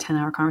be like a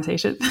 10-hour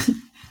conversation,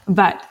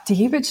 but to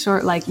keep it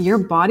short, like your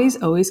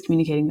body's always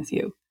communicating with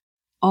you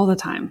all the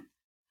time.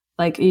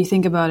 Like you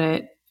think about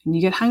it, and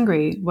you get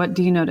hungry, what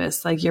do you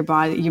notice? Like your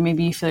body,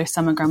 maybe you feel your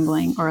stomach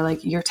grumbling, or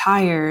like you're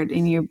tired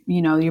and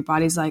your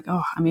body's like,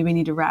 oh, maybe I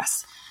need to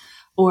rest.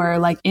 Or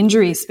like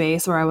injury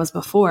space where I was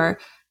before,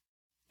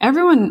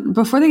 everyone,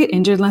 before they get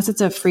injured, unless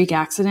it's a freak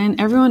accident,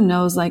 everyone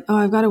knows like, oh,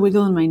 I've got a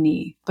wiggle in my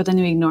knee, but then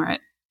you ignore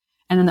it.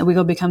 And then that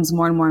wiggle becomes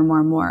more and more and more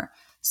and more.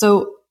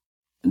 So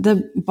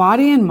the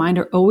body and mind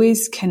are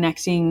always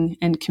connecting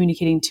and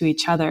communicating to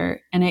each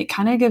other. And it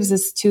kind of gives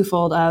this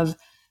twofold of,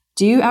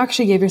 do you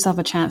actually give yourself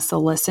a chance to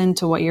listen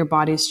to what your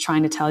body's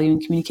trying to tell you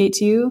and communicate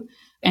to you?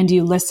 And do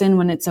you listen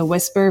when it's a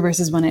whisper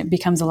versus when it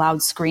becomes a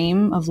loud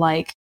scream of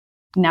like,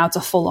 now it's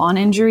a full-on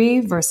injury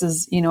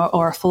versus,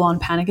 or a full-on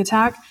panic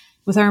attack?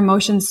 With our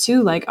emotions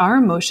too, like our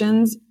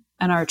emotions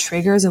and our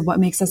triggers of what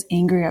makes us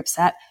angry or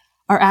upset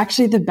are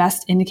actually the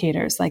best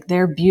indicators. Like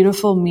they're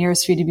beautiful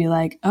mirrors for you to be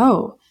like,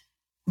 oh,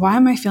 why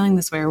am I feeling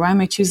this way? Or why am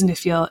I choosing to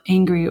feel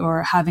angry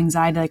or have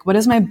anxiety? Like, what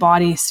is my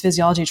body's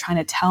physiology trying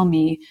to tell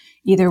me?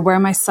 Either where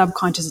my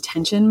subconscious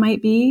attention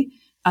might be,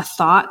 a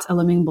thought, a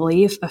limiting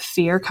belief, a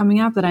fear coming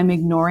up that I'm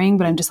ignoring,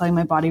 but I'm just letting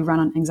my body run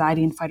on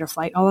anxiety and fight or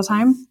flight all the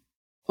time.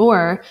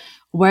 Or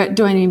what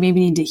do I maybe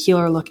need to heal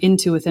or look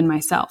into within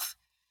myself?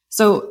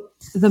 So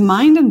the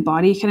mind and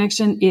body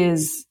connection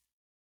is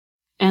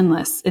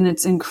endless, and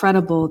it's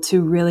incredible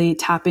to really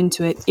tap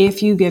into it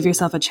if you give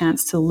yourself a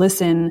chance to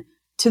listen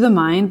to the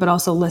mind, but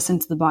also listen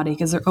to the body,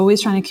 because they're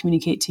always trying to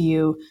communicate to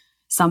you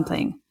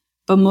something.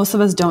 But most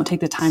of us don't take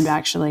the time to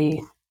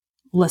actually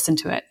listen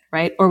to it,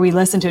 right? Or we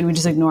listen to it and we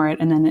just ignore it,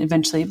 and then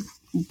eventually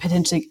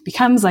potentially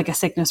becomes like a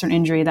sickness or an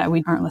injury that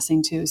we aren't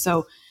listening to.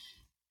 So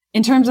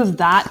in terms of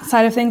that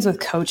side of things with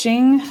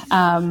coaching,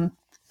 a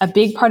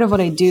big part of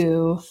what I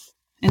do,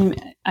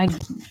 and I'd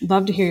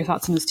love to hear your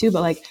thoughts on this too,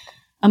 but like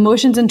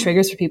emotions and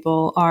triggers for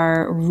people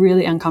are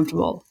really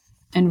uncomfortable,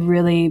 and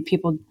really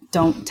people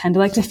don't tend to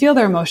like to feel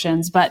their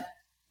emotions. But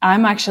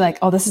I'm actually like,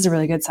 oh, this is a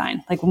really good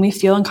sign. Like when we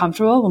feel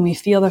uncomfortable, when we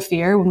feel the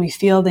fear, when we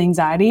feel the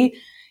anxiety,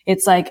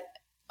 it's like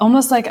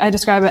almost like I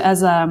describe it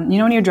as,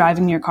 when you're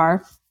driving in your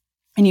car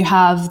and you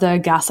have the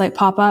gas light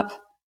pop up,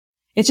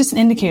 it's just an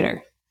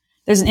indicator.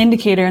 There's an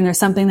indicator and there's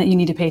something that you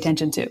need to pay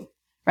attention to,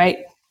 right?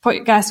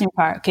 Put gas in your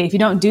car. Okay. If you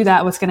don't do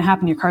that, what's going to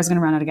happen? Your car's going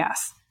to run out of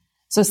gas.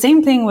 So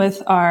same thing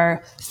with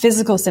our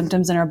physical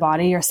symptoms in our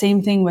body, or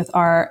same thing with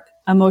our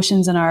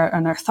emotions and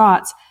our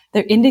thoughts.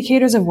 They're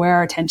indicators of where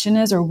our attention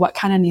is or what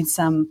kind of needs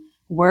some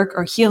work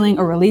or healing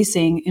or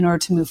releasing in order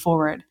to move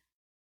forward.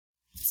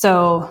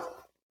 So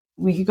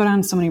we could go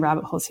down so many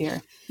rabbit holes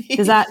here.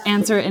 Does that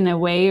answer it in a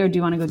way, or do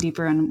you want to go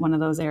deeper in one of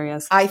those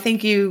areas? I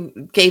think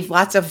you gave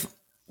lots of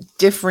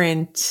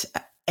different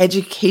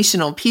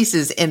educational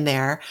pieces in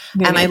there.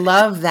 Maybe. And I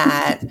love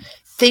that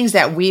things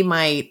that we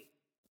might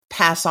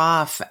pass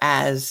off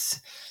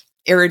as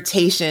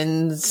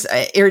irritating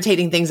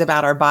things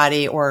about our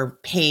body or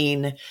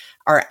pain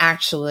are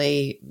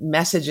actually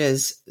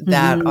messages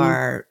that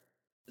are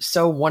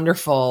so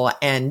wonderful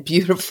and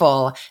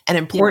beautiful and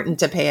important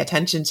to pay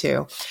attention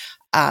to.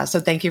 So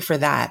thank you for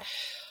that.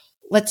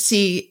 Let's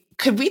see.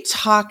 Could we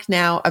talk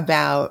now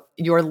about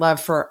your love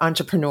for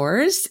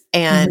entrepreneurs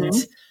and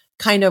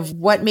kind of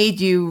what made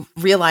you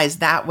realize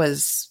that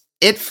was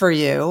it for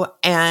you,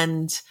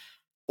 and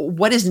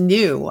what is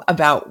new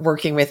about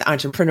working with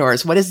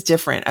entrepreneurs? What is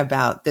different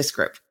about this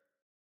group?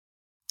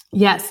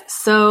 Yes.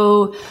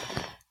 So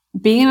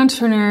being an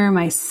entrepreneur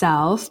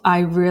myself,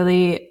 I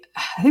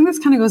think this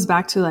kind of goes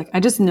back to I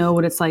just know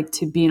what it's like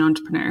to be an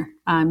entrepreneur.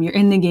 You're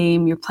in the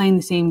game, you're playing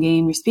the same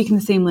game, you're speaking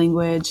the same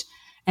language.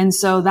 And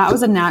so that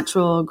was a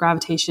natural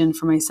gravitation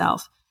for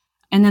myself.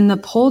 And then the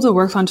pull to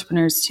work with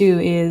entrepreneurs too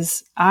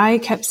is I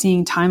kept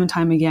seeing time and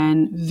time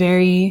again,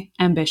 very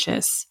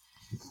ambitious,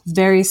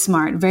 very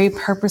smart, very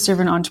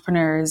purpose-driven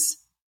entrepreneurs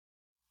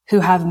who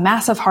have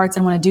massive hearts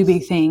and want to do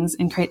big things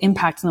and create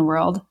impact in the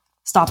world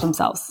stop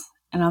themselves.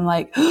 And I'm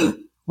like,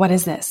 what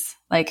is this?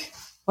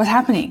 What's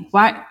happening?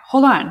 Why?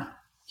 Hold on.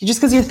 Just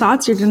because your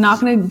thoughts, you're not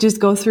going to just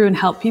go through and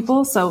help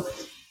people. So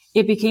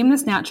it became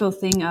this natural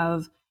thing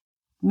of,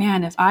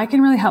 man, if I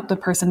can really help the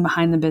person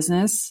behind the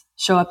business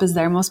show up as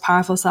their most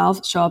powerful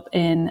self, show up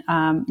in,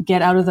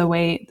 get out of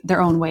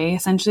their own way,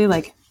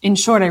 essentially. In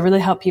short, I really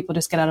help people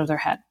just get out of their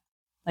head.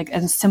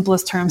 In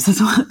simplest terms,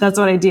 that's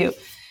what I do.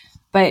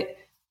 But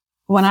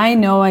when I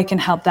know I can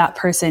help that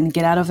person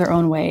get out of their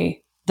own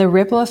way, the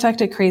ripple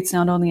effect it creates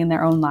not only in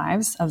their own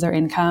lives, of their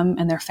income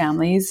and their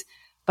families,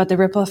 but the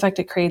ripple effect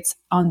it creates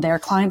on their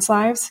clients'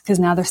 lives, because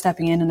now they're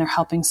stepping in and they're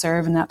helping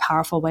serve in that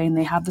powerful way and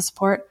they have the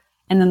support.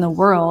 And then the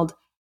world,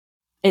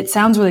 it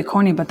sounds really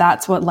corny, but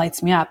that's what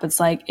lights me up.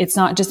 It's it's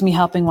not just me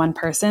helping one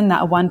person.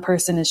 That one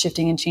person is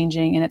shifting and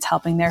changing, and it's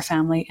helping their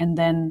family. And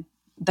then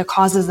the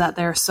causes that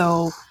they're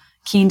so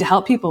keen to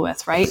help people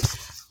with, right?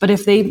 But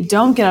if they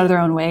don't get out of their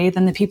own way,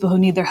 then the people who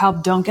need their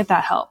help don't get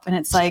that help. And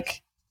it's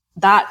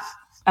that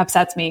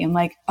upsets me. I'm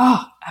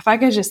oh, if I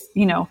could just,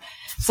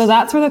 so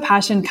that's where the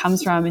passion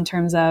comes from in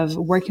terms of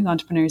working with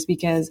entrepreneurs,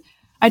 because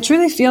I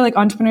truly feel like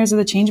entrepreneurs are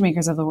the change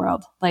makers of the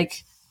world.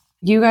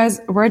 You guys,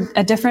 we're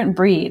a different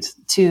breed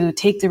to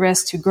take the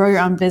risk, to grow your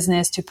own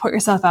business, to put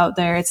yourself out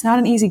there. It's not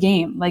an easy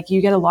game.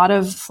 You get a lot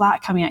of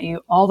flack coming at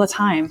you all the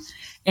time.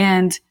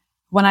 And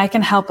when I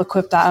can help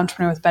equip that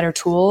entrepreneur with better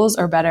tools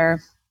or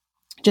better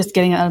just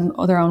getting out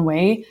of their own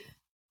way,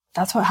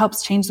 that's what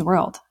helps change the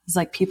world. It's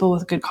people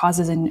with good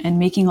causes and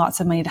making lots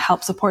of money to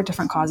help support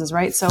different causes,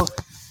 right? So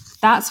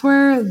that's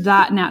where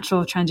that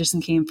natural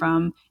transition came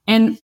from.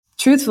 And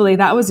truthfully,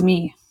 that was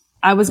me.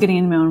 I was getting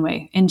in my own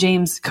way, and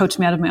James coached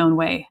me out of my own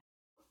way.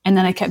 And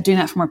then I kept doing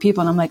that for more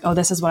people. And I'm oh,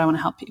 this is what I want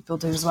to help people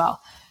do as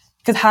well.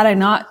 Because had I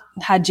not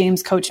had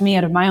James coach me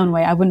out of my own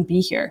way, I wouldn't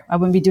be here. I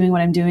wouldn't be doing what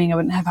I'm doing. I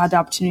wouldn't have had the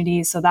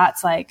opportunities. So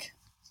that's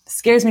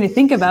scares me to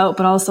think about,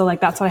 but also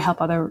that's what I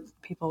help other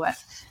people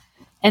with.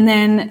 And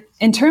then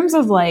in terms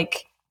of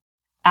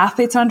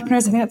athletes and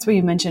entrepreneurs, I think that's what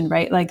you mentioned,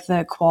 right?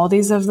 The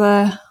qualities of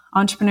the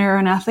entrepreneur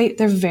and athlete,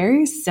 they're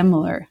very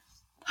similar.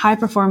 High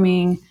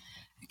performing,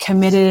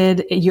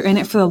 committed, you're in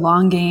it for the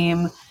long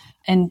game.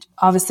 And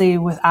obviously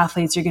with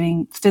athletes, you're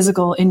getting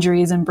physical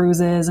injuries and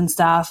bruises and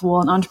stuff.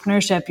 Well, in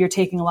entrepreneurship, you're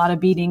taking a lot of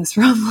beatings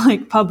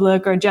from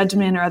public or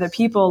judgment or other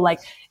people,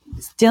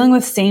 dealing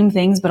with same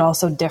things, but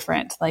also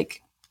different,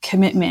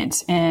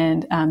 commitment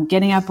and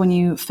getting up when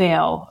you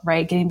fail,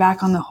 right? Getting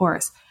back on the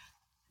horse.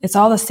 It's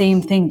all the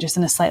same thing, just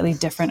in a slightly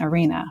different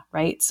arena,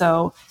 right?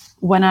 So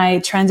when I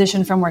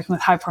transitioned from working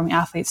with high-performing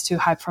athletes to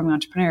high-performing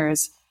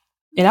entrepreneurs,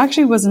 it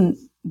actually wasn't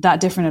that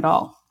different at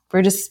all.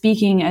 We're just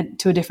speaking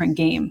to a different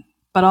game.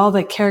 But all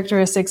the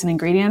characteristics and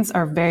ingredients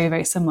are very,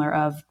 very similar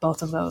of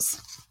both of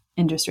those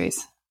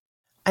industries.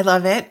 I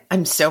love it.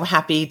 I'm so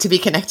happy to be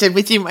connected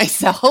with you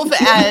myself,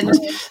 and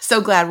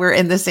so glad we're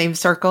in the same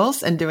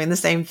circles and doing the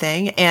same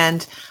thing.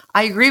 And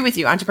I agree with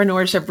you.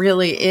 Entrepreneurship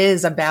really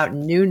is about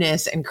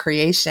newness and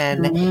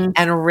creation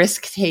and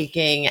risk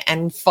taking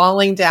and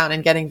falling down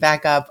and getting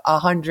back up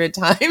 100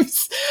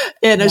 times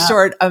in a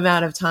short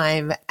amount of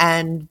time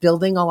and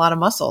building a lot of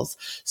muscles.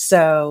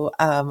 So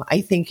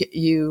I think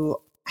you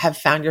have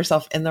found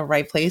yourself in the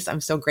right place. I'm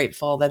so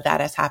grateful that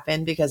has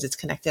happened, because it's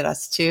connected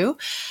us too.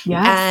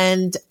 Yes.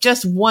 And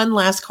just one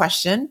last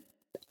question.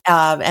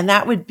 And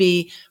that would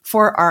be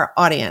for our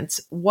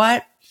audience.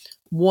 What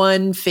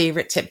one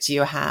favorite tip do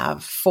you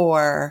have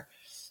for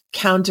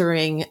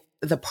countering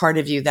the part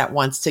of you that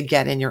wants to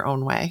get in your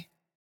own way?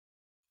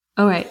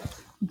 All right.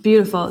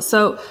 Beautiful.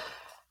 So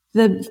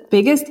the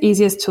biggest,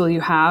 easiest tool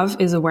you have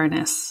is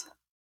awareness.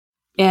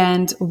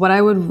 And what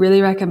I would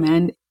really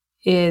recommend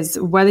is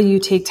whether you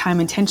take time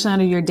intentionally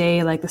out of your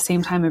day, like the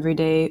same time every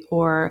day,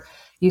 or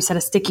you set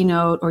a sticky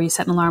note or you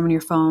set an alarm on your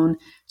phone,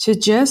 to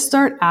just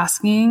start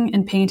asking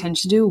and paying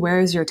attention to, where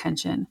is your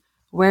attention?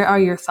 Where are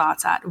your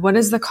thoughts at? What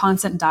is the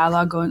constant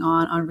dialogue going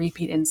on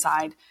repeat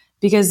inside?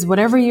 Because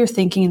whatever you're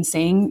thinking and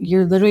saying,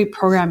 you're literally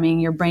programming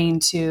your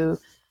brain to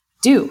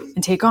do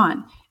and take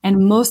on.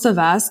 And most of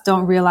us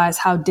don't realize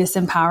how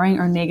disempowering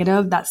or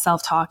negative that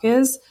self-talk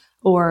is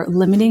or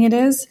limiting it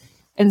is.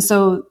 And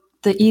so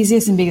the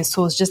easiest and biggest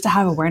tool is just to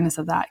have awareness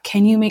of that.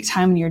 Can you make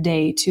time in your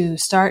day to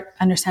start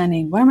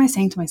understanding, what am I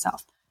saying to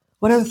myself?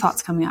 What are the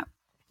thoughts coming up?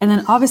 And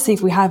then obviously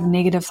if we have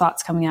negative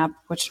thoughts coming up,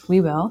 which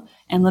we will,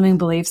 and limiting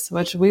beliefs,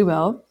 which we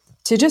will,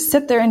 to just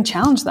sit there and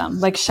challenge them,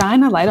 like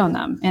shine a light on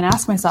them and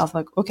ask myself,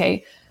 like,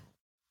 okay,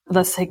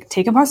 let's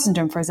take imposter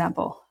syndrome, for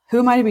example. Who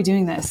am I to be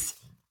doing this?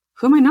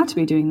 Who am I not to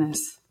be doing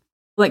this?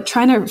 Like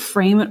trying to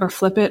frame it or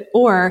flip it,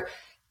 or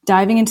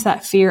diving into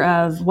that fear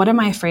of, what am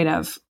I afraid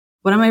of?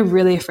 What am I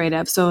really afraid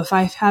of? So if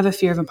I have a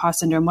fear of imposter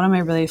syndrome, what am I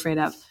really afraid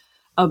of?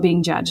 Of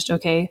being judged.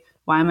 Okay.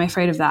 Why am I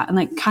afraid of that? And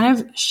like kind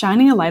of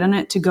shining a light on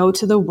it to go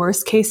to the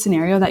worst case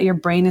scenario that your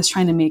brain is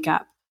trying to make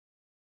up.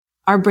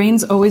 Our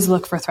brains always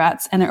look for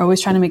threats, and they're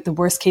always trying to make the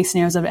worst case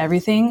scenarios of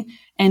everything.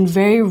 And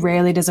very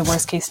rarely does a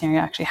worst case scenario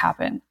actually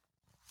happen.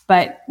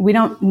 But we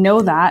don't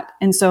know that.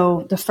 And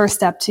so the first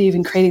step to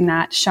even creating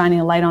that,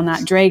 shining a light on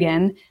that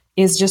dragon,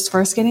 is just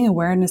first getting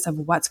awareness of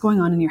what's going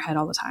on in your head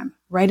all the time.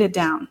 Write it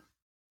down.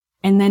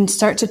 And then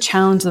start to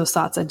challenge those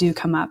thoughts that do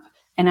come up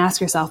and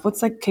ask yourself,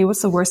 what's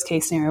the worst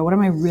case scenario? What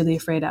am I really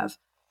afraid of?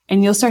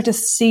 And you'll start to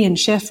see and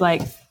shift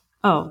like,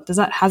 oh,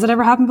 has it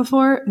ever happened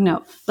before?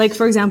 No. Like,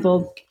 for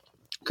example,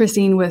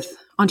 Christine, with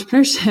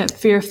entrepreneurship,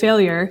 fear of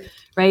failure,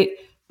 right?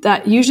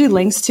 That usually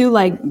links to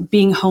like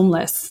being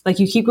homeless. Like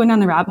you keep going down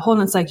the rabbit hole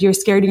and it's like, you're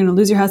scared you're going to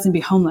lose your house and be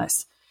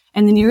homeless.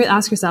 And then you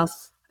ask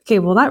yourself, okay,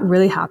 will that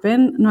really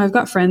happen? No, I've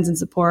got friends and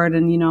support,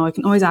 and, I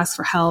can always ask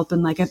for help.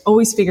 And like, I've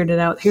always figured it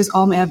out. Here's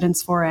all my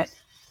evidence for it.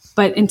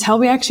 But until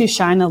we actually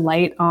shine a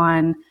light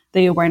on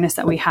the awareness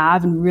that we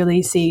have and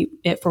really see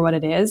it for what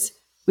it is,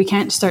 we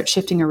can't start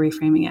shifting or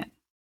reframing it.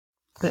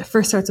 But it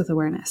first starts with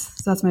awareness.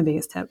 So that's my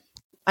biggest tip.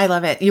 I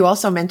love it. You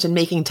also mentioned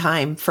making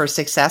time for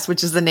success,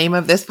 which is the name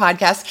of this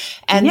podcast.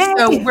 And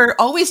so we're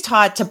always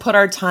taught to put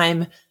our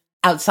time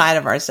outside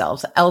of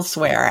ourselves,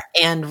 elsewhere.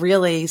 And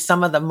really,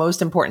 some of the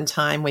most important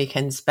time we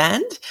can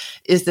spend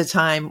is the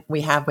time we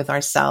have with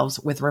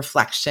ourselves, with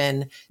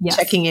reflection,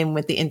 checking in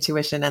with the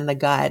intuition and the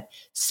gut,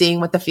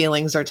 seeing what the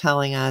feelings are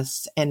telling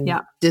us, and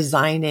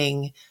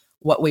designing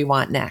what we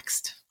want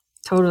next.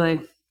 Totally.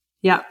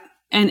 Yeah.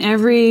 And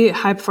every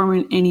high performer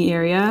in any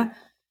area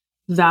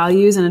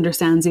values and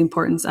understands the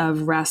importance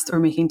of rest or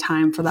making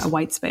time for that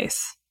white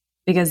space,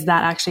 because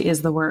that actually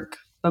is the work.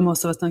 But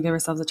most of us don't give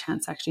ourselves a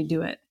chance to actually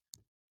do it.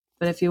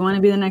 But if you want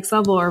to be the next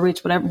level or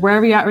reach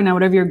wherever you're at right now,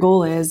 whatever your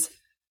goal is,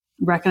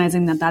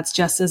 recognizing that that's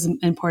just as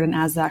important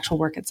as the actual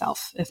work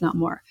itself, if not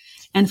more.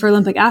 And for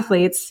Olympic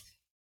athletes,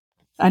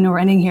 I know we're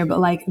ending here, but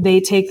like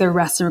they take their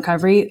rest and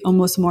recovery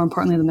almost more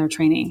importantly than their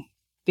training,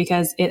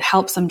 because it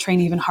helps them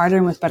train even harder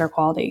and with better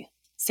quality.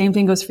 Same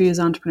thing goes for you as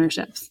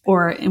entrepreneurship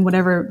or in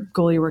whatever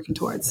goal you're working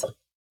towards.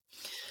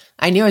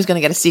 I knew I was going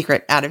to get a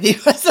secret out of you.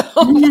 So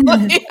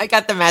I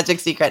got the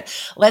magic secret.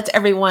 Let's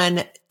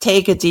everyone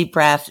take a deep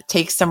breath,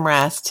 take some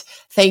rest.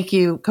 Thank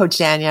you, Coach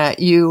Dania.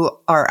 You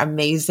are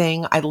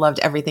amazing. I loved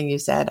everything you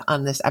said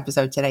on this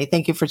episode today.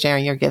 Thank you for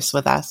sharing your gifts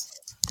with us.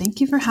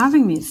 Thank you for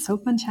having me. It's so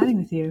fun chatting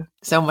with you.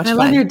 So much fun.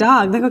 I love your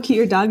dog. Look how cute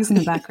your dog is in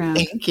the background.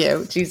 Thank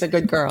you. She's a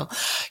good girl.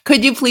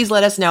 Could you please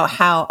let us know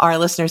how our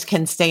listeners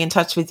can stay in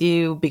touch with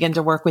you, begin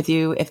to work with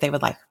you if they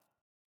would like?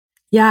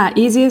 Yeah,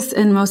 easiest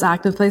and most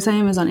active place I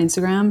am is on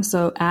Instagram.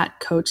 So at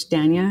Coach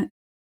Dania,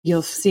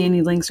 you'll see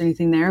any links or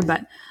anything there.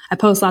 But I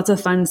post lots of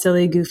fun,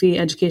 silly, goofy,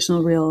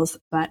 educational reels.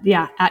 But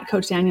yeah, at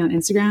Coach Dania on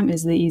Instagram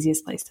is the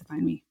easiest place to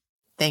find me.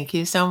 Thank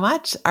you so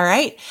much. All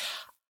right.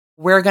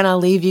 We're going to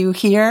leave you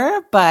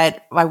here,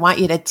 but I want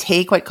you to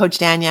take what Coach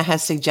Dania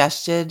has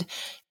suggested,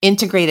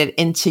 integrate it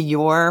into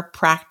your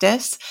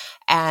practice,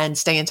 and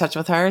stay in touch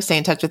with her. Stay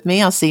in touch with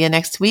me. I'll see you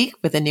next week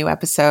with a new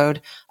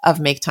episode of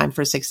Make Time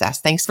for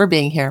Success. Thanks for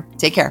being here.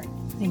 Take care.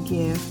 Thank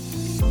you.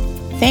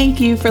 Thank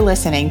you for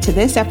listening to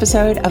this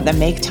episode of the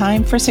Make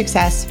Time for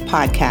Success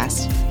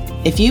podcast.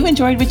 If you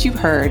enjoyed what you've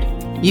heard,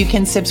 you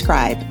can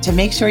subscribe to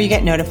make sure you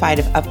get notified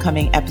of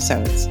upcoming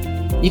episodes.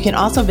 You can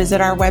also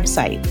visit our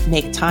website,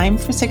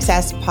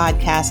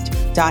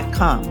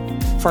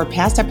 maketimeforsuccesspodcast.com, for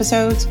past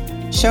episodes,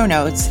 show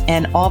notes,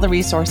 and all the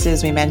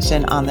resources we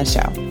mention on the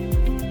show.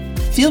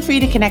 Feel free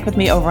to connect with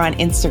me over on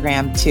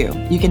Instagram too.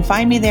 You can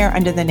find me there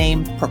under the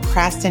name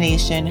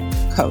Procrastination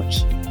Coach.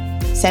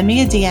 Send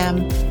me a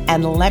DM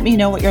and let me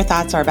know what your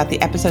thoughts are about the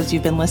episodes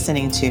you've been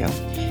listening to.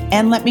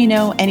 And let me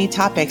know any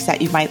topics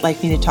that you might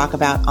like me to talk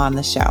about on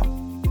the show.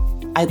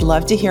 I'd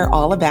love to hear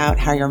all about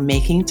how you're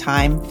making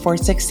time for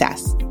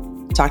success.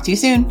 Talk to you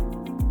soon.